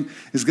coming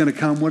is going to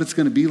come, what it's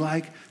going to be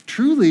like,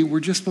 truly, we're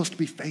just supposed to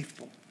be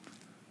faithful.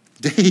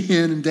 Day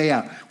in and day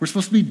out. We're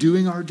supposed to be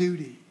doing our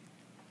duty.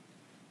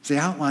 As the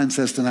outline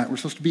says tonight, we're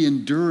supposed to be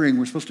enduring,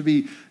 we're supposed to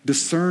be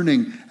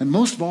discerning, and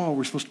most of all,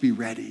 we're supposed to be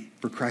ready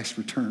for Christ's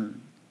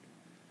return.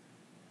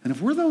 And if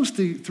we're those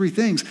three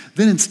things,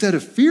 then instead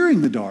of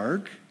fearing the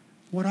dark,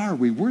 what are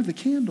we? We're the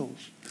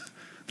candles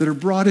that are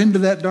brought into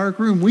that dark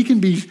room. We can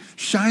be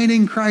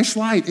shining Christ's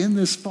light in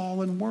this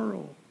fallen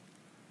world.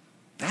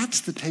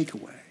 That's the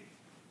takeaway.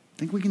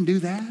 Think we can do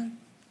that?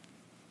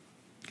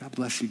 God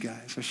bless you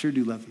guys. I sure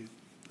do love you.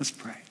 Let's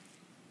pray.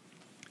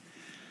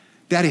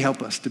 Daddy,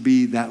 help us to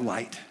be that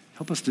light.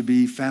 Help us to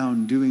be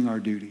found doing our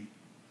duty.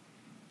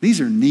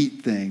 These are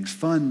neat things,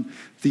 fun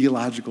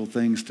theological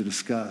things to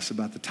discuss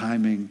about the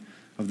timing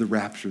of the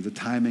rapture, the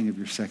timing of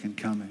your second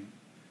coming.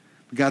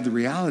 But God, the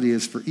reality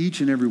is for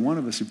each and every one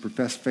of us who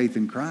profess faith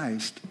in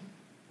Christ,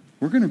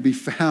 we're going to be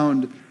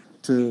found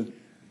to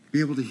be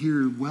able to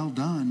hear, well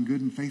done,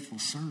 good and faithful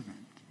servant.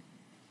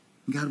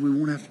 And God, we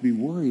won't have to be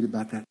worried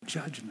about that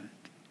judgment.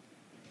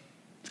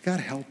 So God,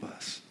 help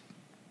us.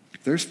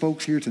 If there's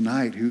folks here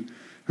tonight who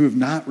have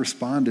not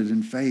responded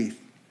in faith,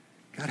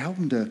 God, help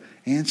them to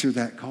answer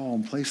that call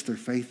and place their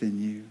faith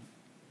in you.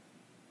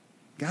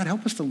 God,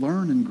 help us to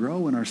learn and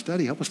grow in our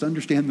study. Help us to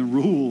understand the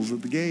rules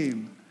of the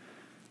game.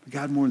 But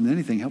God, more than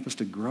anything, help us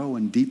to grow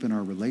and deepen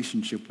our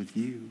relationship with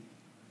you.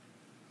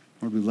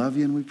 Lord, we love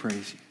you and we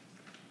praise you.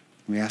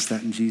 We ask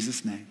that in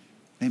Jesus' name.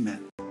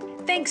 Amen.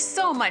 Thanks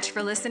so much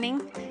for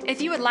listening.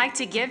 If you would like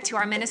to give to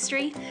our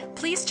ministry,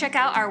 please check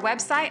out our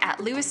website at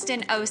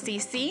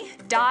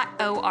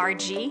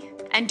lewistonocc.org.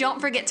 And don't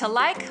forget to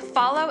like,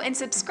 follow, and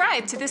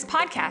subscribe to this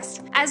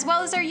podcast, as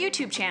well as our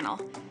YouTube channel.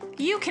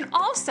 You can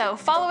also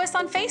follow us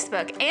on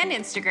Facebook and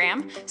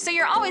Instagram, so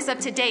you're always up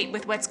to date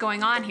with what's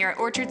going on here at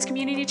Orchards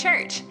Community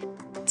Church.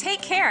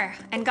 Take care,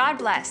 and God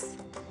bless.